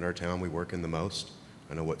in our town we work in the most.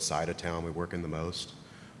 I know what side of town we work in the most.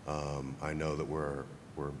 I know that we're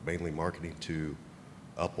mainly marketing to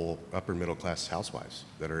upper middle class housewives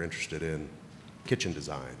that are interested in kitchen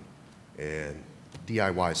design and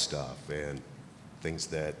DIY stuff and things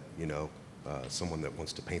that someone that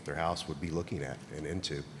wants to paint their house would be looking at and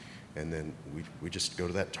into. And then we just go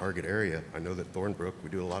to that target area. I know that Thornbrook, we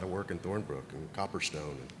do a lot of work in Thornbrook and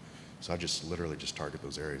Copperstone. And so I just literally just target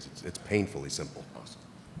those areas. It's painfully simple. Awesome.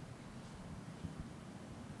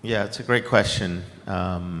 Yeah, it's a great question.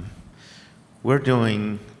 We're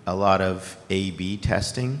doing a lot of A/B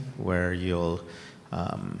testing where you'll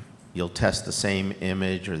test the same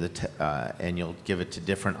image and you'll give it to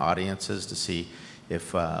different audiences to see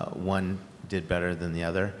if one did better than the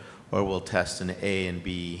other, or we'll test an A and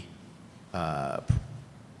B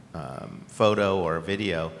photo or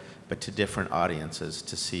video, but to different audiences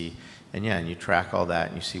to see. And yeah, and you track all that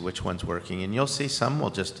and you see which one's working. And you'll see some will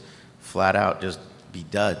just flat out just be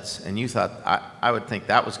duds. And you thought, I would think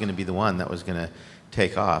that was going to be the one that was going to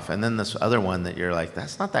take off. And then this other one that you're like,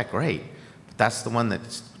 that's not that great. But that's the one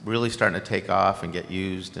that's really starting to take off and get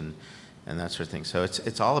used and that sort of thing. So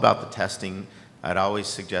it's all about the testing. I'd always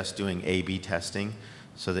suggest doing A/B testing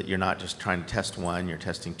so that you're not just trying to test one, you're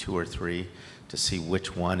testing 2 or 3 to see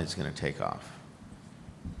which one is going to take off.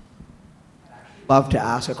 Love to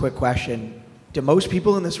ask a quick question. Do most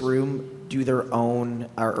people in this room do their own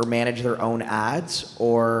or manage their own ads,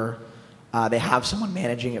 or they have someone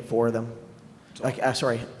managing it for them? Like,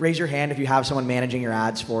 sorry, raise your hand if you have someone managing your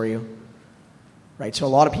ads for you. Right, so a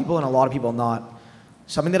lot of people and a lot of people not.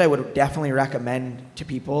 Something that I would definitely recommend to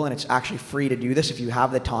people, and it's actually free to do this if you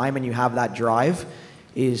have the time and you have that drive,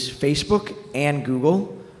 is Facebook and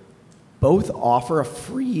Google both offer a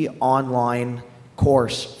free online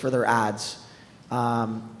course for their ads.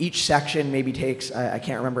 Each section maybe takes, I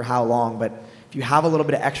can't remember how long, but if you have a little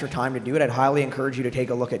bit of extra time to do it, I'd highly encourage you to take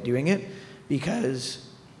a look at doing it, because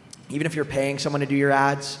even if you're paying someone to do your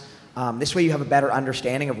ads, this way you have a better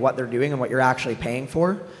understanding of what they're doing and what you're actually paying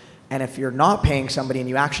for. And if you're not paying somebody and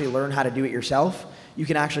you actually learn how to do it yourself, you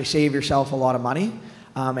can actually save yourself a lot of money.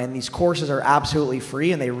 And these courses are absolutely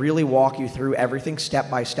free, and they really walk you through everything step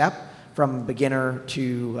by step from beginner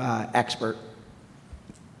to expert.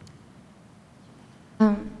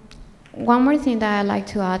 One more thing that I'd like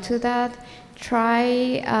to add to that,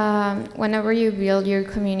 try, whenever you build your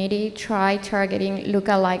community, try targeting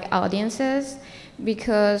lookalike audiences,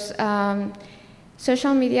 because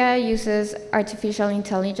social media uses artificial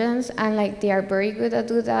intelligence, and they are very good at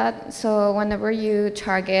do that. So whenever you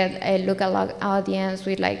target a lookalike audience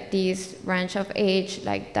with this range of age,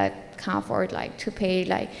 that can afford to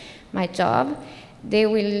pay my job, they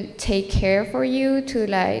will take care for you to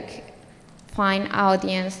find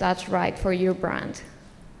audience that's right for your brand.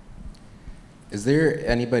 Is there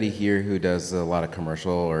anybody here who does a lot of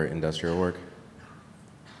commercial or industrial work?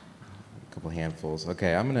 A couple handfuls.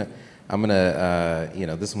 Okay, I'm gonna,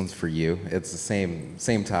 this one's for you. It's the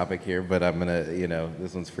same topic here, but I'm gonna,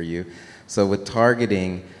 this one's for you. So with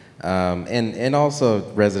targeting, and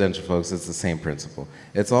also residential folks, it's the same principle.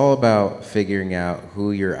 It's all about figuring out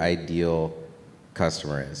who your ideal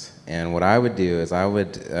customer is. And what I would do is I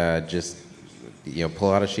would just,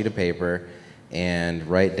 pull out a sheet of paper and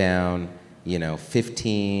write down,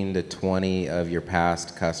 15 to 20 of your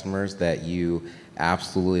past customers that you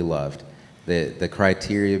absolutely loved. The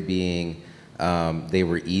criteria being they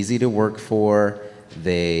were easy to work for,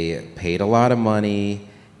 they paid a lot of money,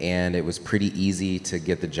 and it was pretty easy to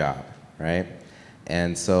get the job, right?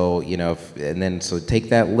 And so, so take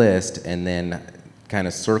that list and then kind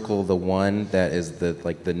of circle the one that is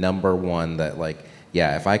the number one that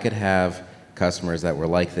if I could have customers that were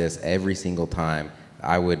like this every single time,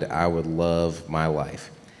 I would love my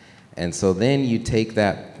life. And so then you take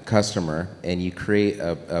that customer and you create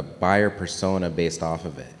a buyer persona based off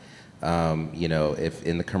of it. If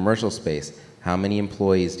in the commercial space, how many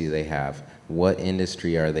employees do they have? What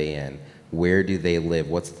industry are they in? Where do they live?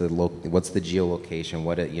 What's the geolocation?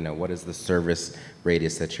 What is the service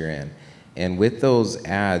radius that you're in? And with those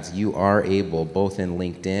ads, you are able, both in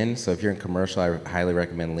LinkedIn, so if you're in commercial, I highly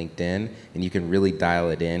recommend LinkedIn, and you can really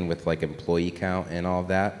dial it in with employee count and all of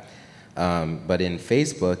that. But in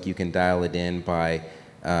Facebook, you can dial it in by,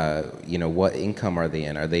 what income are they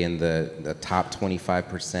in? Are they in the top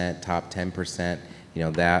 25%, top 10%,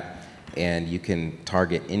 that? And you can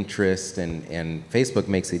target interest, and Facebook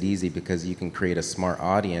makes it easy because you can create a smart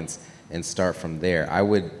audience and start from there. I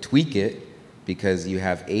would tweak it because you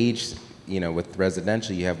have age, with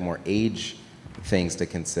residential, you have more age things to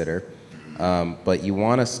consider. But you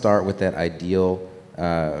want to start with that ideal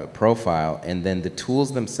profile, and then the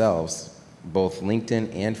tools themselves, both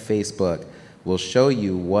LinkedIn and Facebook, will show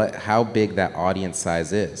you how big that audience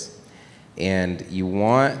size is. And you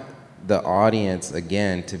want the audience,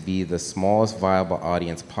 again, to be the smallest viable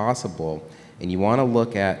audience possible, and you want to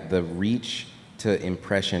look at the reach to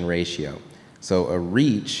impression ratio. So a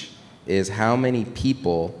reach is how many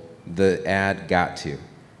people the ad got to.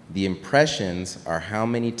 The impressions are how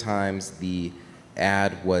many times the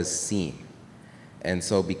ad was seen. And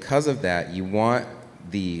so because of that, you want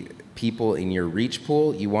the people in your reach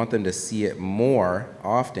pool, you want them to see it more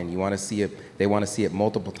often. You want to see it, they want to see it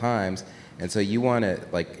multiple times. And so you want to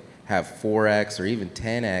have 4x or even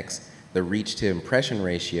 10x the reach to impression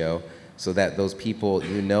ratio, so that those people,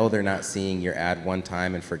 they're not seeing your ad one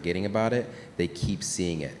time and forgetting about it, they keep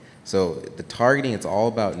seeing it. So the targeting, it's all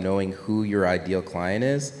about knowing who your ideal client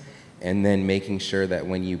is and then making sure that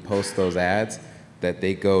when you post those ads, that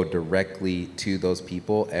they go directly to those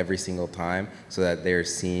people every single time so that they're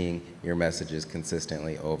seeing your messages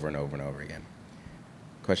consistently over and over and over again.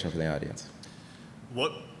 Question from the audience.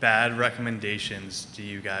 What bad recommendations do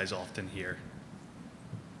you guys often hear?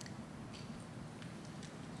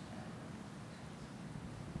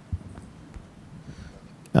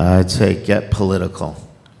 I'd say get political.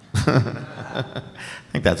 I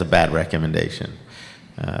think that's a bad recommendation.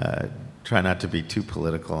 Try not to be too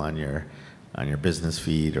political on your business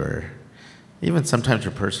feed, or even sometimes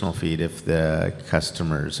your personal feed if the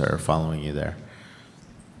customers are following you there.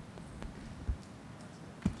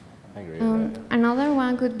 I agree with that. Another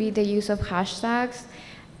one could be the use of hashtags.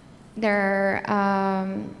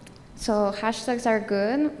 So hashtags are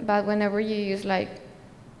good, but whenever you use like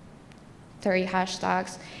 30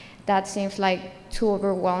 hashtags, that seems like too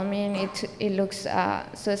overwhelming. It looks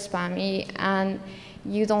so spammy, and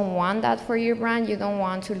you don't want that for your brand. You don't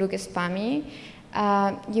want to look spammy.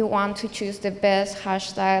 You want to choose the best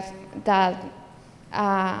hashtags that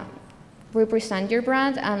represent your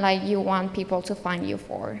brand and like you want people to find you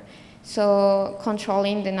for. So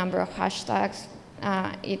controlling the number of hashtags,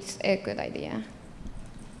 it's a good idea.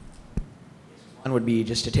 One would be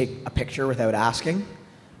just to take a picture without asking.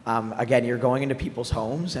 Again, you're going into people's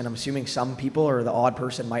homes, and I'm assuming some people or the odd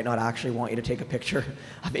person might not actually want you to take a picture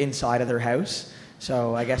of inside of their house.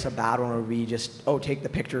 So I guess a bad one would be just, take the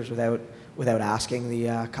pictures without asking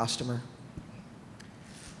the customer.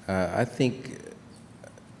 I think,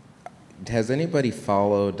 has anybody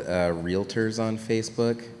followed realtors on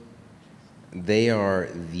Facebook? They are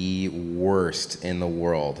the worst in the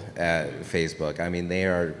world at Facebook. I mean, they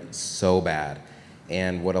are so bad.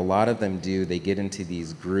 And what a lot of them do, they get into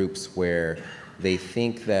these groups where they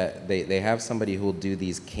think that they have somebody who will do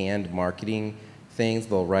these canned marketing things.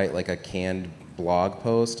 They'll write like a canned blog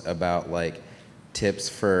post about like tips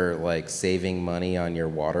for like saving money on your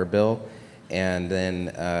water bill. And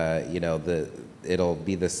then, it'll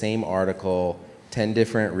be the same article, 10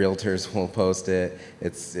 different realtors will post it.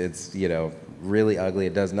 It's really ugly.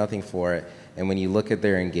 It does nothing for it. And when you look at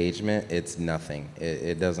their engagement, it's nothing.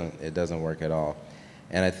 It doesn't work at all.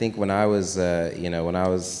 And I think when I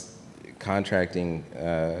was contracting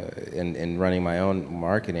and running my own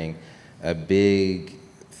marketing, a big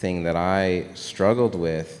thing that I struggled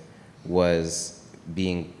with was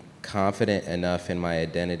being confident enough in my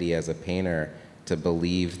identity as a painter to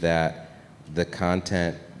believe that the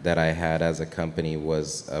content that I had as a company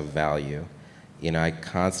was of value. I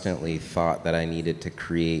constantly thought that I needed to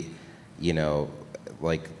create,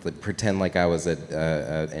 pretend like I was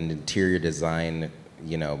an interior design,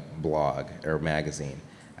 blog or magazine.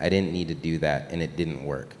 I didn't need to do that, and it didn't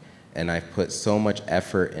work. And I put so much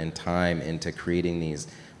effort and time into creating these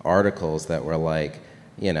articles that were like,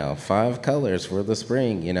 5 colors for the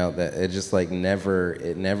spring, that it just like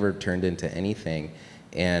never turned into anything.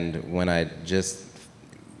 And when I just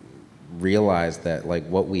realized that like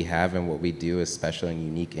what we have and what we do is special and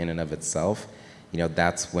unique in and of itself,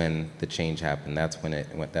 that's when the change happened. That's when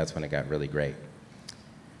it got really great.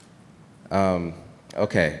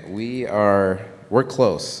 Okay, we're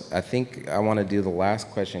close. I think I want to do the last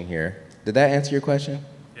question here. Did that answer your question?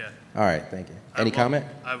 Yeah. All right, thank you. Any comment?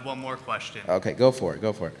 I have one more question. Okay, go for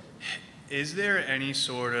it. Is there any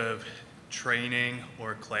sort of training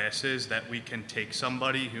or classes that we can take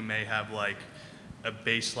somebody who may have like a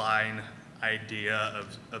baseline idea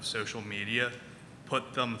of social media,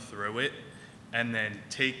 put them through it, and then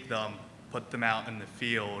take them, put them out in the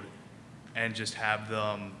field, and just have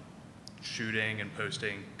them shooting and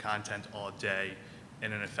posting content all day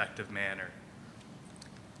in an effective manner?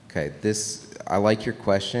 Okay, I like your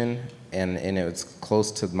question, and it's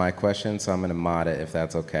close to my question, so I'm going to mod it if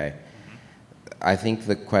that's okay. I think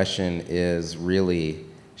the question is really,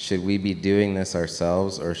 should we be doing this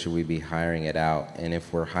ourselves or should we be hiring it out? And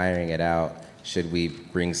if we're hiring it out, should we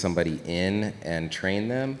bring somebody in and train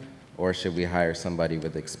them, or should we hire somebody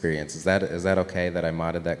with experience? Is that okay that I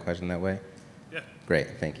modded that question that way? Yeah.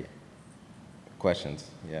 Great, thank you. Questions,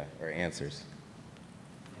 or answers?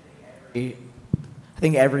 I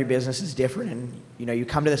think every business is different, and you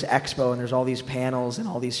come to this expo and there's all these panels and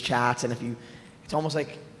all these chats, and it's almost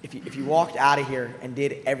like if you walked out of here and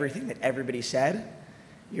did everything that everybody said,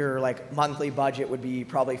 your like monthly budget would be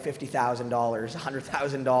probably $50,000,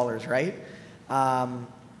 $100,000, right?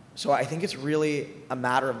 So I think it's really a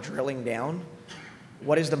matter of drilling down.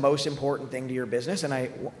 What is the most important thing to your business? And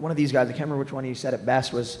one of these guys, I can't remember which one he said it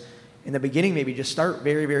best, was in the beginning maybe just start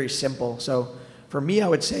very, very simple. So for me, I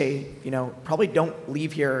would say, probably don't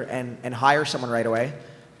leave here and hire someone right away.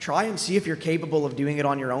 try and see if you're capable of doing it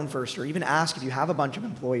on your own first, or even ask if you have a bunch of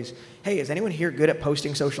employees, hey, is anyone here good at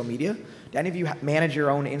posting social media? Do any of you manage your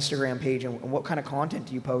own Instagram page, and what kind of content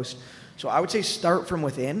do you post? So I would say start from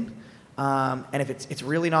within, and if it's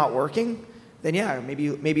really not working, then yeah,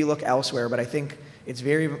 maybe look elsewhere, but I think it's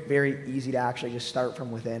very, very easy to actually just start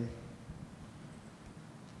from within.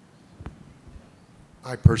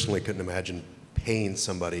 I personally couldn't imagine paying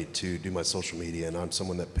somebody to do my social media, and I'm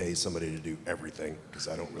someone that pays somebody to do everything because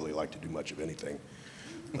I don't really like to do much of anything.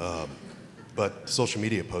 But social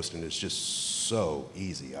media posting is just so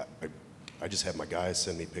easy. I just have my guys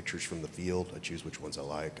send me pictures from the field. I choose which ones I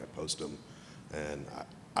like. I post them, and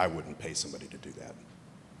I wouldn't pay somebody to do that.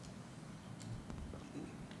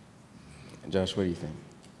 Josh, what do you think?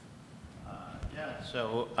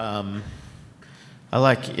 So I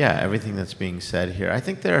like, everything that's being said here. I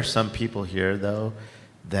think there are some people here, though,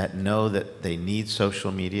 that know that they need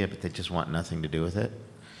social media, but they just want nothing to do with it.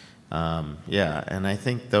 And I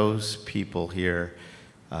think those people here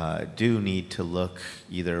do need to look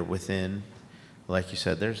either within, like you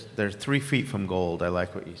said, they're 3 feet from gold. I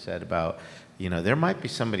like what you said about, there might be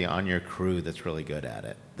somebody on your crew that's really good at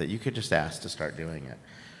it, that you could just ask to start doing it.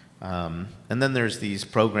 And then there's these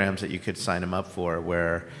programs that you could sign them up for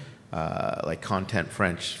where, like Content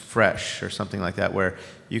Fresh or something like that, where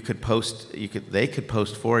you could post, they could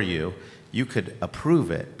post for you, you could approve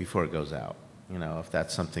it before it goes out, if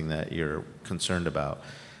that's something that you're concerned about.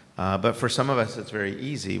 But for some of us, it's very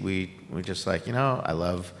easy. We just like, I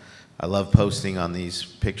love posting on these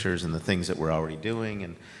pictures and the things that we're already doing,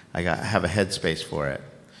 and I have a headspace for it.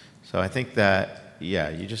 So I think that,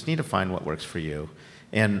 you just need to find what works for you.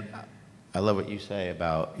 And I love what you say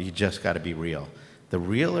about you just got to be real. The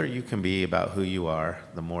realer you can be about who you are,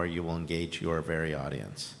 the more you will engage your very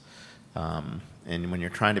audience. And when you're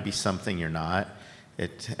trying to be something you're not,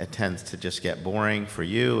 it tends to just get boring for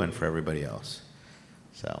you and for everybody else.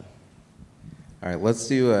 So. All right, let's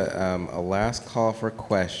do a last call for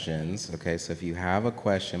questions. Okay, so if you have a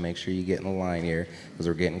question, make sure you get in the line here because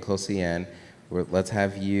we're getting close to the end. Let's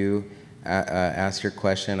have you ask your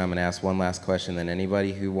question. I'm going to ask one last question, then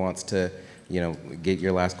anybody who wants to, get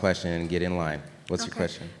your last question and get in line. What's your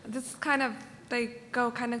question? This is they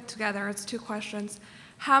go kind of together. It's 2 questions.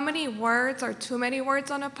 How many words are too many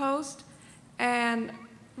words on a post? And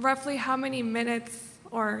roughly how many minutes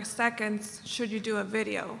or seconds should you do a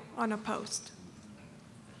video on a post?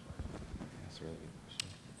 That's a really good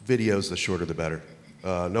question. Videos, the shorter the better.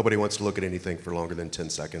 Nobody wants to look at anything for longer than 10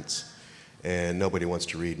 seconds, and nobody wants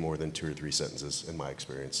to read more than 2 or 3 sentences, in my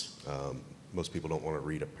experience. Most people don't want to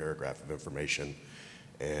read a paragraph of information.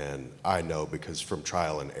 And I know because from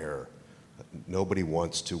trial and error, nobody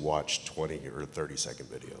wants to watch 20 or 30-second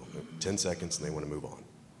video. 10 seconds and they want to move on.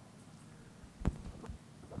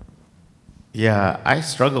 Yeah, I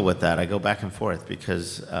struggle with that. I go back and forth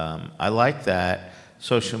because I like that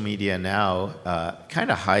social media now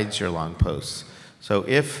kind of hides your long posts. So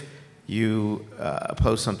if you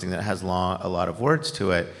post something that has a lot of words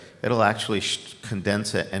to it, it'll actually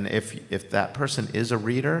condense it. And if that person is a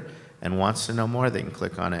reader and wants to know more, they can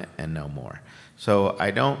click on it and know more. So I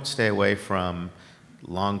don't stay away from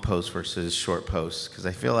long posts versus short posts because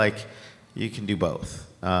I feel like you can do both.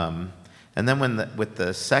 And then with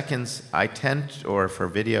the seconds, or for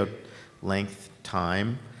video length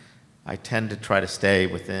time, I tend to try to stay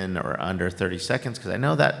within or under 30 seconds because I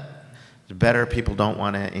know that it's better. People don't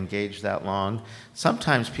want to engage that long.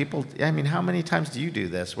 Sometimes how many times do you do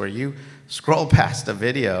this where you scroll past a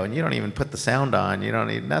video and you don't even put the sound on, you don't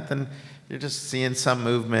need nothing, you're just seeing some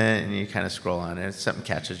movement and you kind of scroll on it. If something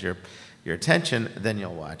catches your attention, then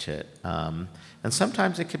you'll watch it. And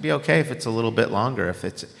sometimes it could be okay if it's a little bit longer,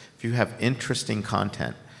 if you have interesting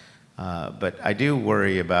content. But I do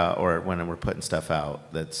worry about, or when we're putting stuff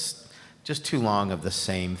out that's just too long of the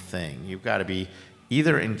same thing. You've got to be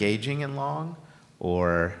either engaging in long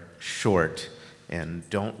or short, and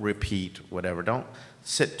don't repeat whatever. Don't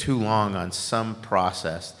sit too long on some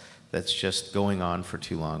process that's just going on for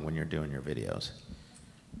too long when you're doing your videos.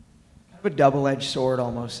 I have a double-edged sword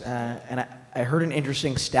almost, and I heard an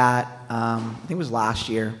interesting stat, I think it was last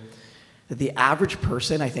year, that the average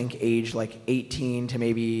person, I think aged like 18 to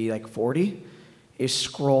maybe like 40, is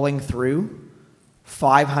scrolling through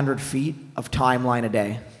 500 feet of timeline a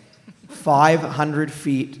day. 500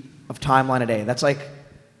 feet of timeline a day. That's like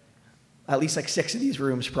at least like 6 of these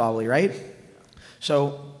rooms probably, right?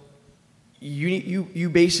 So you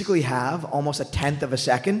basically have almost 1/10 of a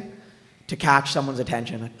second to catch someone's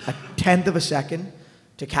attention. 1/10 of a second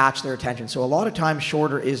to catch their attention. So a lot of times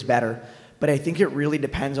shorter is better, but I think it really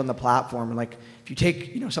depends on the platform. Like if you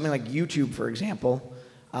take something like YouTube, for example,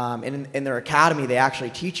 And in their academy, they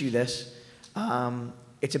actually teach you this.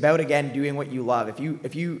 It's about, again, doing what you love.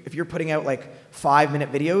 If you're putting out like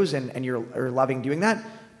 5-minute videos and you're loving doing that,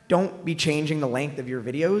 don't be changing the length of your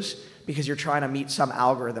videos because you're trying to meet some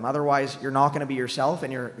algorithm. Otherwise, you're not going to be yourself,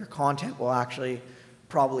 and your content will actually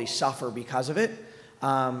probably suffer because of it.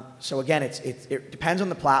 So again, it depends on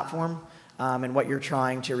the platform and what you're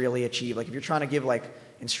trying to really achieve. Like if you're trying to give like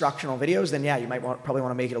instructional videos, then yeah, you might probably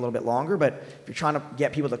want to make it a little bit longer. But if you're trying to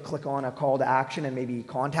get people to click on a call to action and maybe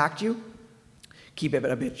contact you, keep it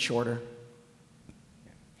a bit shorter.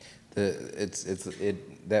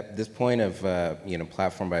 This point of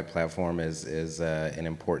platform by platform is an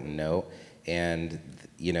important note, and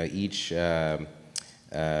each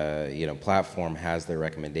platform has their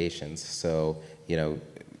recommendations. So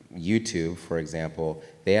YouTube, for example,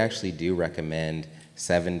 they actually do recommend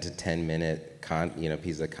 7 to 10 minute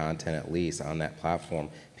piece of content at least on that platform.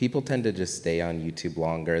 People tend to just stay on YouTube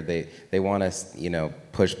longer. They want to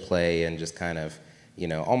push play and just kind of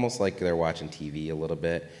almost like they're watching TV a little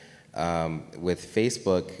bit. With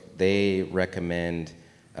Facebook, they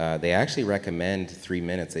actually recommend 3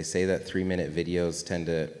 minutes. They say that 3-minute videos tend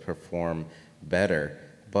to perform better.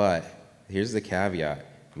 But here's the caveat.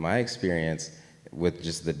 In my experience with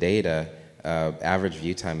just the data, average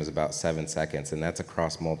view time is about 7 seconds, and that's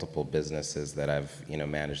across multiple businesses that I've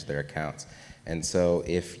managed their accounts. And so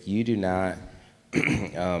if you do not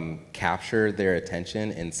capture their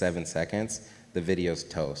attention in 7 seconds, the video's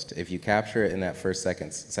toast. If you capture it in that first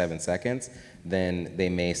 7 seconds, then they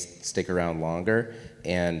may stick around longer,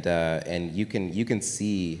 and you can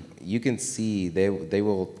see they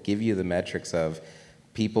will give you the metrics of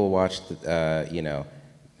people watched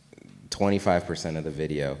 25% of the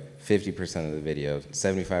video, 50% of the video,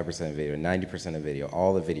 75% of the video, 90% of the video,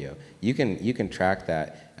 all the video. You can track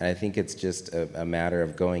that, and I think it's just a matter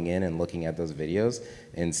of going in and looking at those videos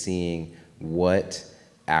and seeing what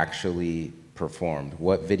actually performed.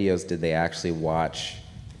 What videos did they actually watch,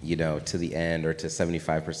 to the end or to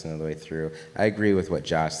 75% of the way through? I agree with what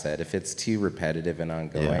Josh said. If it's too repetitive and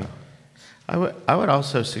ongoing. Yeah. I would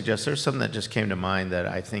also suggest, there's something that just came to mind that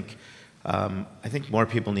I think more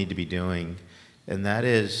people need to be doing, and that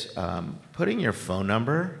is putting your phone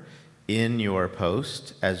number in your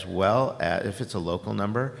post, as well as if it's a local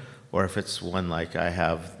number or if it's one like I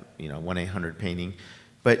have, 1-800-painting.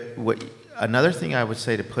 But another thing I would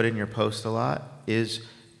say to put in your post a lot is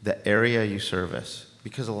the area you service,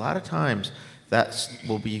 because a lot of times that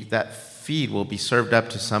feed will be served up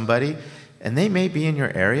to somebody, and they may be in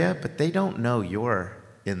your area, but they don't know you're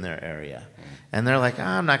in their area. And they're like,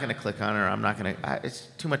 I'm not going to click on it, or I'm not going to, it's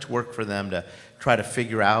too much work for them to try to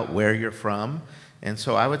figure out where you're from. And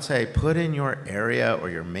so I would say put in your area or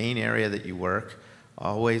your main area that you work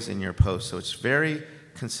always in your post, so it's very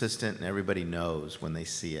consistent and everybody knows when they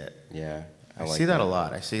see it. Yeah. I see that a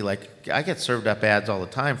lot. I see, I get served up ads all the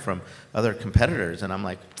time from other competitors, and I'm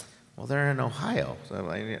like, well, they're in Ohio, so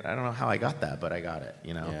I don't know how I got that, but I got it,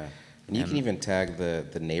 Yeah. And you can even tag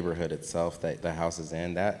the neighborhood itself that the house is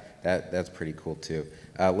in. That's pretty cool too.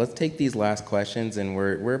 Let's take these last questions, and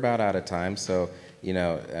we're about out of time, so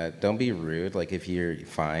don't be rude. Like if you're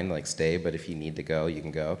fine, stay. But if you need to go, you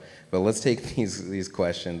can go. But let's take these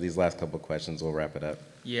questions. These last couple questions. We'll wrap it up.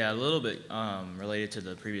 Yeah, a little bit related to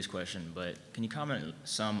the previous question, but can you comment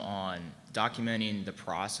some on documenting the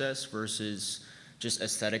process versus just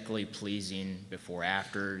aesthetically pleasing before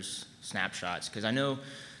afters, snapshots? Because I know,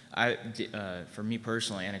 for me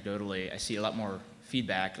personally, anecdotally, I see a lot more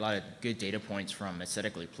feedback, a lot of good data points from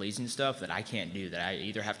aesthetically pleasing stuff that I can't do, that I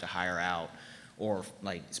either have to hire out or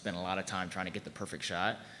spend a lot of time trying to get the perfect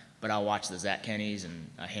shot. But I'll watch the Zach Kennys and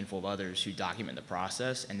a handful of others who document the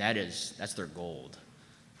process, and that's their gold.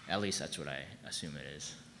 At least that's what I assume it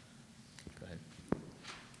is. Go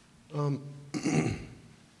ahead.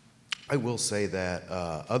 I will say that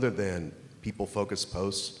other than people-focused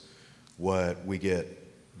posts, what we get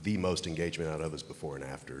the most engagement out of is before and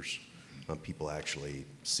afters. People actually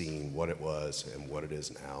seeing what it was and what it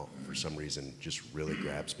is now, for some reason, just really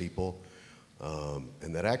grabs people.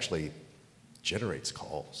 And that actually generates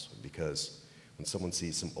calls, because when someone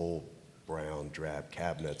sees some old brown drab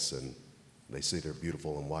cabinets and they see they're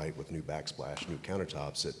beautiful and white with new backsplash, new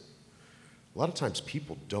countertops, a lot of times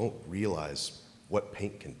people don't realize what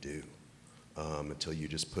paint can do until you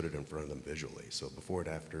just put it in front of them visually. So before and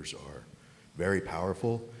afters are very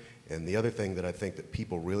powerful. And the other thing that I think that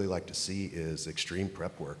people really like to see is extreme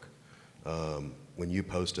prep work. When you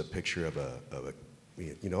post a picture of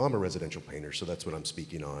I'm a residential painter, so that's what I'm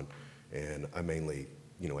speaking on. And I mainly,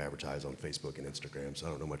 advertise on Facebook and Instagram, so I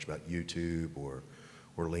don't know much about YouTube or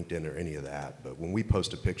LinkedIn or any of that. But when we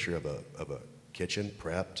post a picture of a kitchen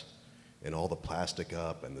prepped and all the plastic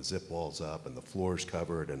up and the zip walls up and the floors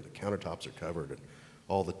covered and the countertops are covered and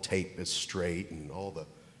all the tape is straight and all the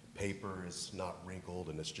paper is not wrinkled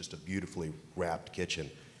and it's just a beautifully wrapped kitchen,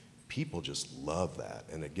 people just love that,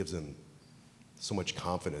 and it gives them so much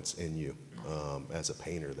confidence in you as a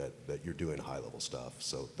painter that you're doing high-level stuff.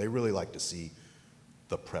 So they really like to see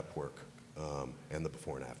the prep work and the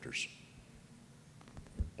before and afters.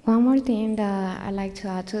 One more thing that I'd like to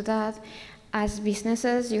add to that, as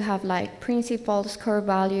businesses, you have like principles, core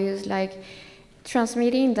values, like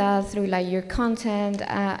transmitting that through like your content.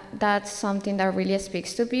 That's something that really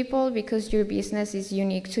speaks to people because your business is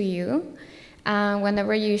unique to you. And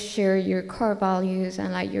whenever you share your core values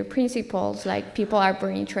and like your principles, like people are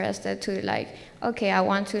very interested to like, okay, I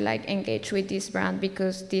want to like engage with this brand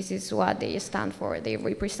because this is what they stand for, they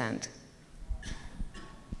represent.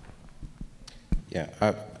 Yeah,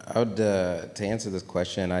 I would, to answer this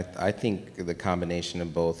question, I think the combination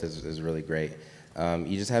of both is really great.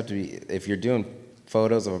 You just have to be, if you're doing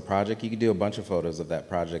photos of a project, you can do a bunch of photos of that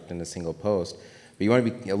project in a single post, but you want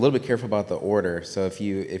to be a little bit careful about the order. So if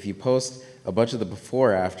you post a bunch of the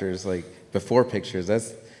before afters, like before pictures,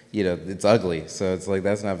 that's, you know, it's ugly. So it's like,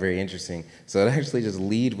 that's not very interesting. So it actually just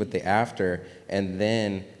lead with the after and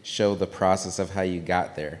then show the process of how you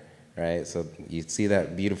got there, right? So you see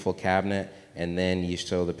that beautiful cabinet, and then you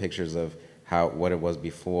show the pictures of what it was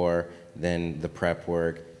before, then the prep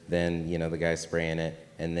work, then, you know, the guy spraying it,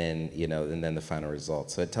 and then, you know, and then the final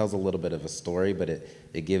result. So it tells a little bit of a story, but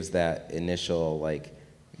it gives that initial, like,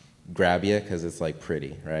 grab you, because it's, like,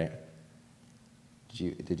 pretty, right?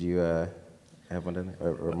 Did you have one in there,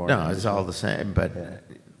 or more? No, it's all the same, but yeah.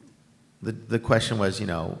 The question was, you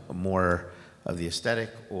know, more of the aesthetic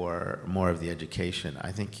or more of the education.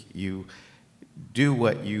 I think you do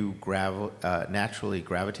what you naturally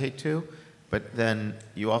gravitate to, but then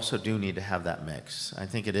you also do need to have that mix. I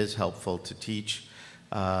think it is helpful to teach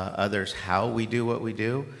others how we do what we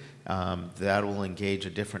do. That will engage a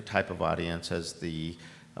different type of audience as the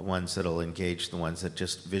ones that will engage the ones that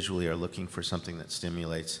just visually are looking for something that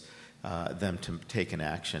stimulates them to take an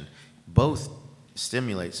action. Both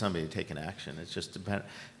stimulate somebody to take an action. It's just a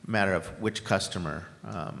matter of which customer.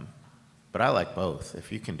 But I like both,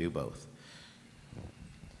 if you can do both.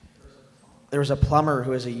 There was a plumber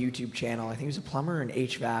who has a YouTube channel. I think he was a plumber in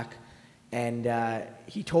HVAC. And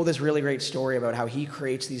he told this really great story about how he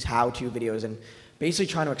creates these how-to videos and basically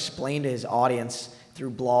trying to explain to his audience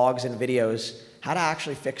through blogs and videos how to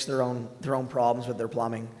actually fix their own problems with their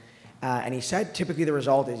plumbing. And he said typically the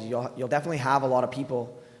result is you'll definitely have a lot of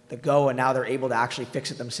people that go and now they're able to actually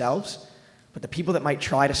fix it themselves. But the people that might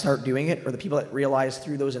try to start doing it, or the people that realize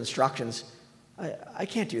through those instructions, I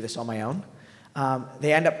can't do this on my own,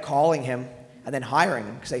 they end up calling him and then hiring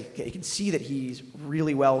him because they can see that he's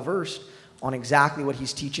really well versed on exactly what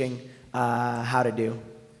he's teaching how to do.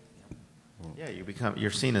 Yeah,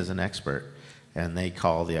 you're seen as an expert, and they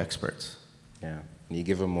call the experts. Yeah, you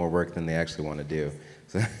give them more work than they actually want to do.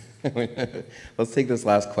 So let's take this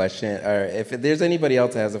last question. Or if there's anybody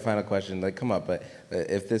else that has a final question, like come up. But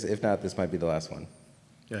if not, this might be the last one.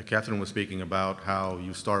 Yeah, Catherine was speaking about how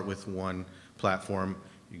you start with one platform,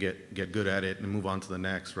 you get good at it and move on to the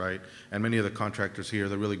next, right? And many of the contractors here,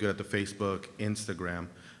 they're really good at the Facebook, Instagram.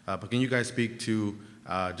 But can you guys speak to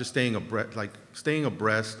just staying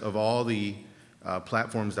abreast of all the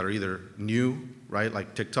platforms that are either new, right,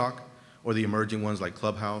 like TikTok, or the emerging ones like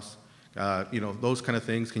Clubhouse, you know, those kind of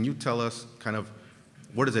things. Can you tell us kind of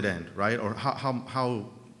where does it end, right? Or how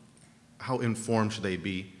informed should they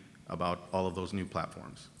be about all of those new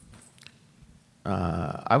platforms?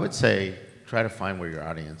 I would say try to find where your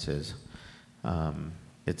audience is.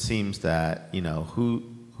 It seems that, you know,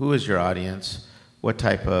 who is your audience? What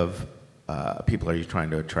type of people are you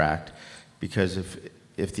trying to attract? Because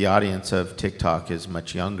if the audience of TikTok is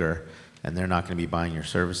much younger and they're not going to be buying your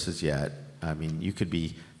services yet, I mean, you could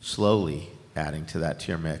be slowly adding to that to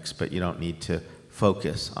your mix, but you don't need to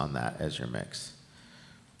focus on that as your mix.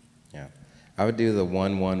 Yeah, I would do the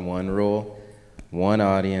 1-1-1 rule. One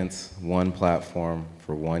audience, one platform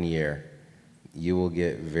for 1 year. You will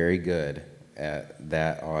get very good at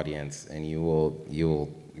that audience, and you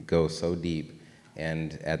will go so deep.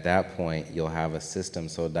 And at that point, you'll have a system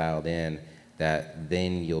so dialed in that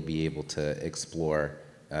then you'll be able to explore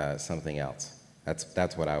something else.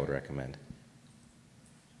 That's what I would recommend.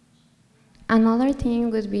 Another thing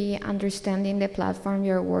would be understanding the platform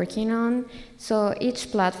you're working on. So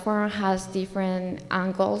each platform has different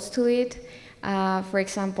angles to it. For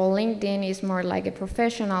example, LinkedIn is more like a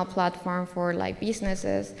professional platform for like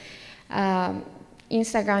businesses.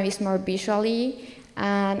 Instagram is more visually,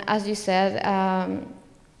 and as you said,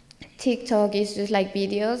 TikTok is just like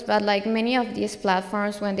videos, but like many of these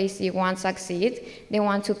platforms, when they see one succeed, they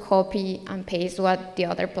want to copy and paste what the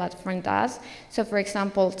other platform does. So for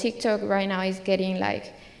example, TikTok right now is getting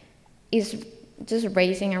like, is just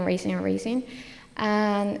raising and raising and raising.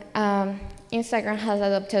 And Instagram has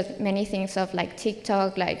adopted many things of like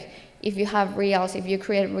TikTok, like if you have reels, if you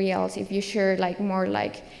create reels, if you share like more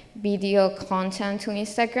like video content to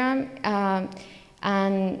Instagram,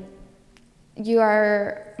 and you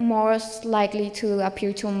are most likely to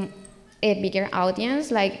appear to a bigger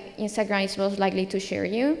audience, like Instagram is most likely to share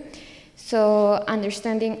you. So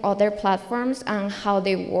understanding other platforms and how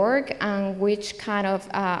they work and which kind of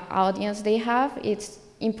audience they have, it's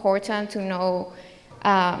important to know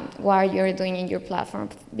what you're doing in your platform,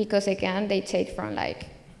 because again, they take from like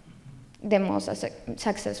the most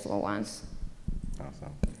successful ones.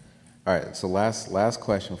 Awesome. All right, so last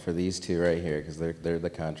question for these two right here, because they're the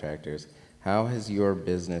contractors. How has your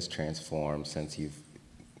business transformed since you've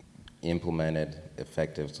implemented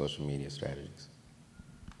effective social media strategies?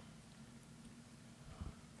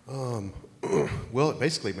 Well, it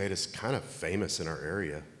basically made us kind of famous in our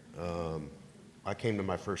area. I came to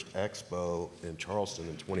my first expo in Charleston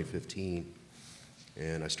in 2015,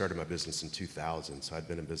 and I started my business in 2000, so I'd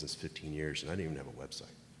been in business 15 years, and I didn't even have a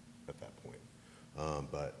website at that point.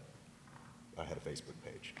 But I had a Facebook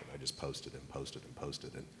page, and I just posted and posted and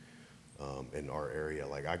posted, and in our area,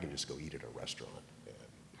 like I can just go eat at a restaurant, and,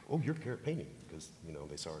 oh, you're Garrett Painting, because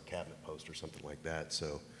they saw our cabinet post or something like that.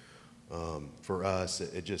 So for us,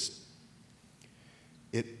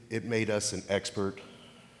 it made us an expert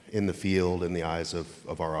in the field in the eyes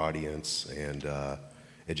of our audience, and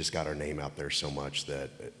it just got our name out there so much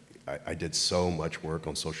that I did so much work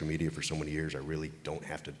on social media for so many years. I really don't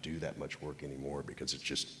have to do that much work anymore because it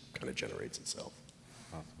just kind of generates itself.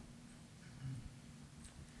 Awesome.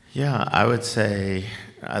 Yeah, I would say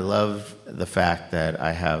I love the fact that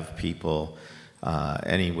I have people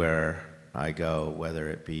anywhere I go, whether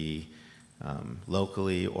it be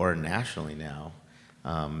locally or nationally now,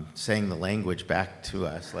 saying the language back to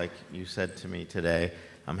us. Like you said to me today,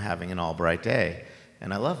 I'm having an all-bright day.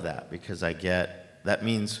 And I love that because that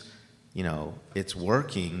means, it's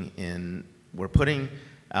working we're putting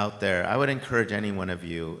out there. I would encourage any one of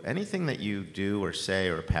you, anything that you do or say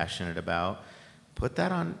or are passionate about, put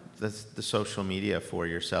that on the social media for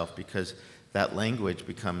yourself, because that language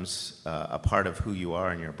becomes a part of who you are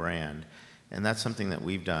and your brand. And that's something that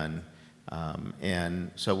we've done.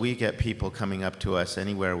 And so we get people coming up to us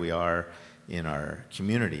anywhere we are in our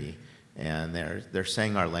community, and they're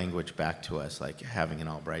saying our language back to us, like having an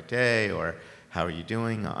all bright day, or how are you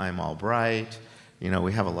doing? I'm all bright.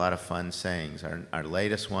 We have a lot of fun sayings. Our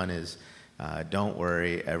latest one is, don't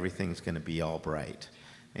worry, everything's going to be all bright.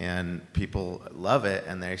 And people love it,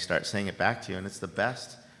 and they start saying it back to you, and it's the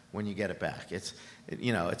best when you get it back. It's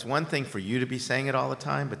one thing for you to be saying it all the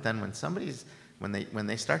time, but then when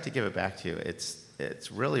they start to give it back to you,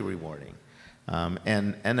 it's really rewarding.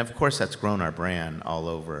 And of course that's grown our brand all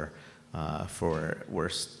over.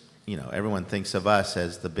 Everyone thinks of us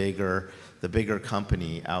as the bigger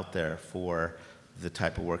company out there for the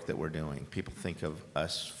type of work that we're doing. People think of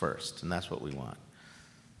us first, and that's what we want.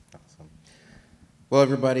 Awesome. Well,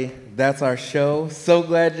 everybody, that's our show. So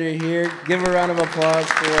glad you're here. Give a round of applause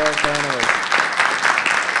for our panelists.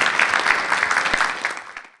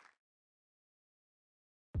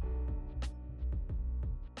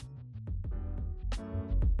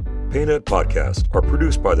 Paint It podcasts are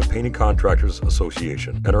produced by the Painting Contractors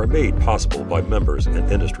Association and are made possible by members and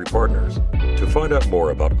industry partners. To find out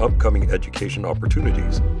more about upcoming education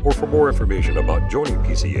opportunities or for more information about joining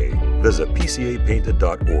PCA, visit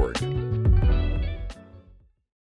pcapainted.org.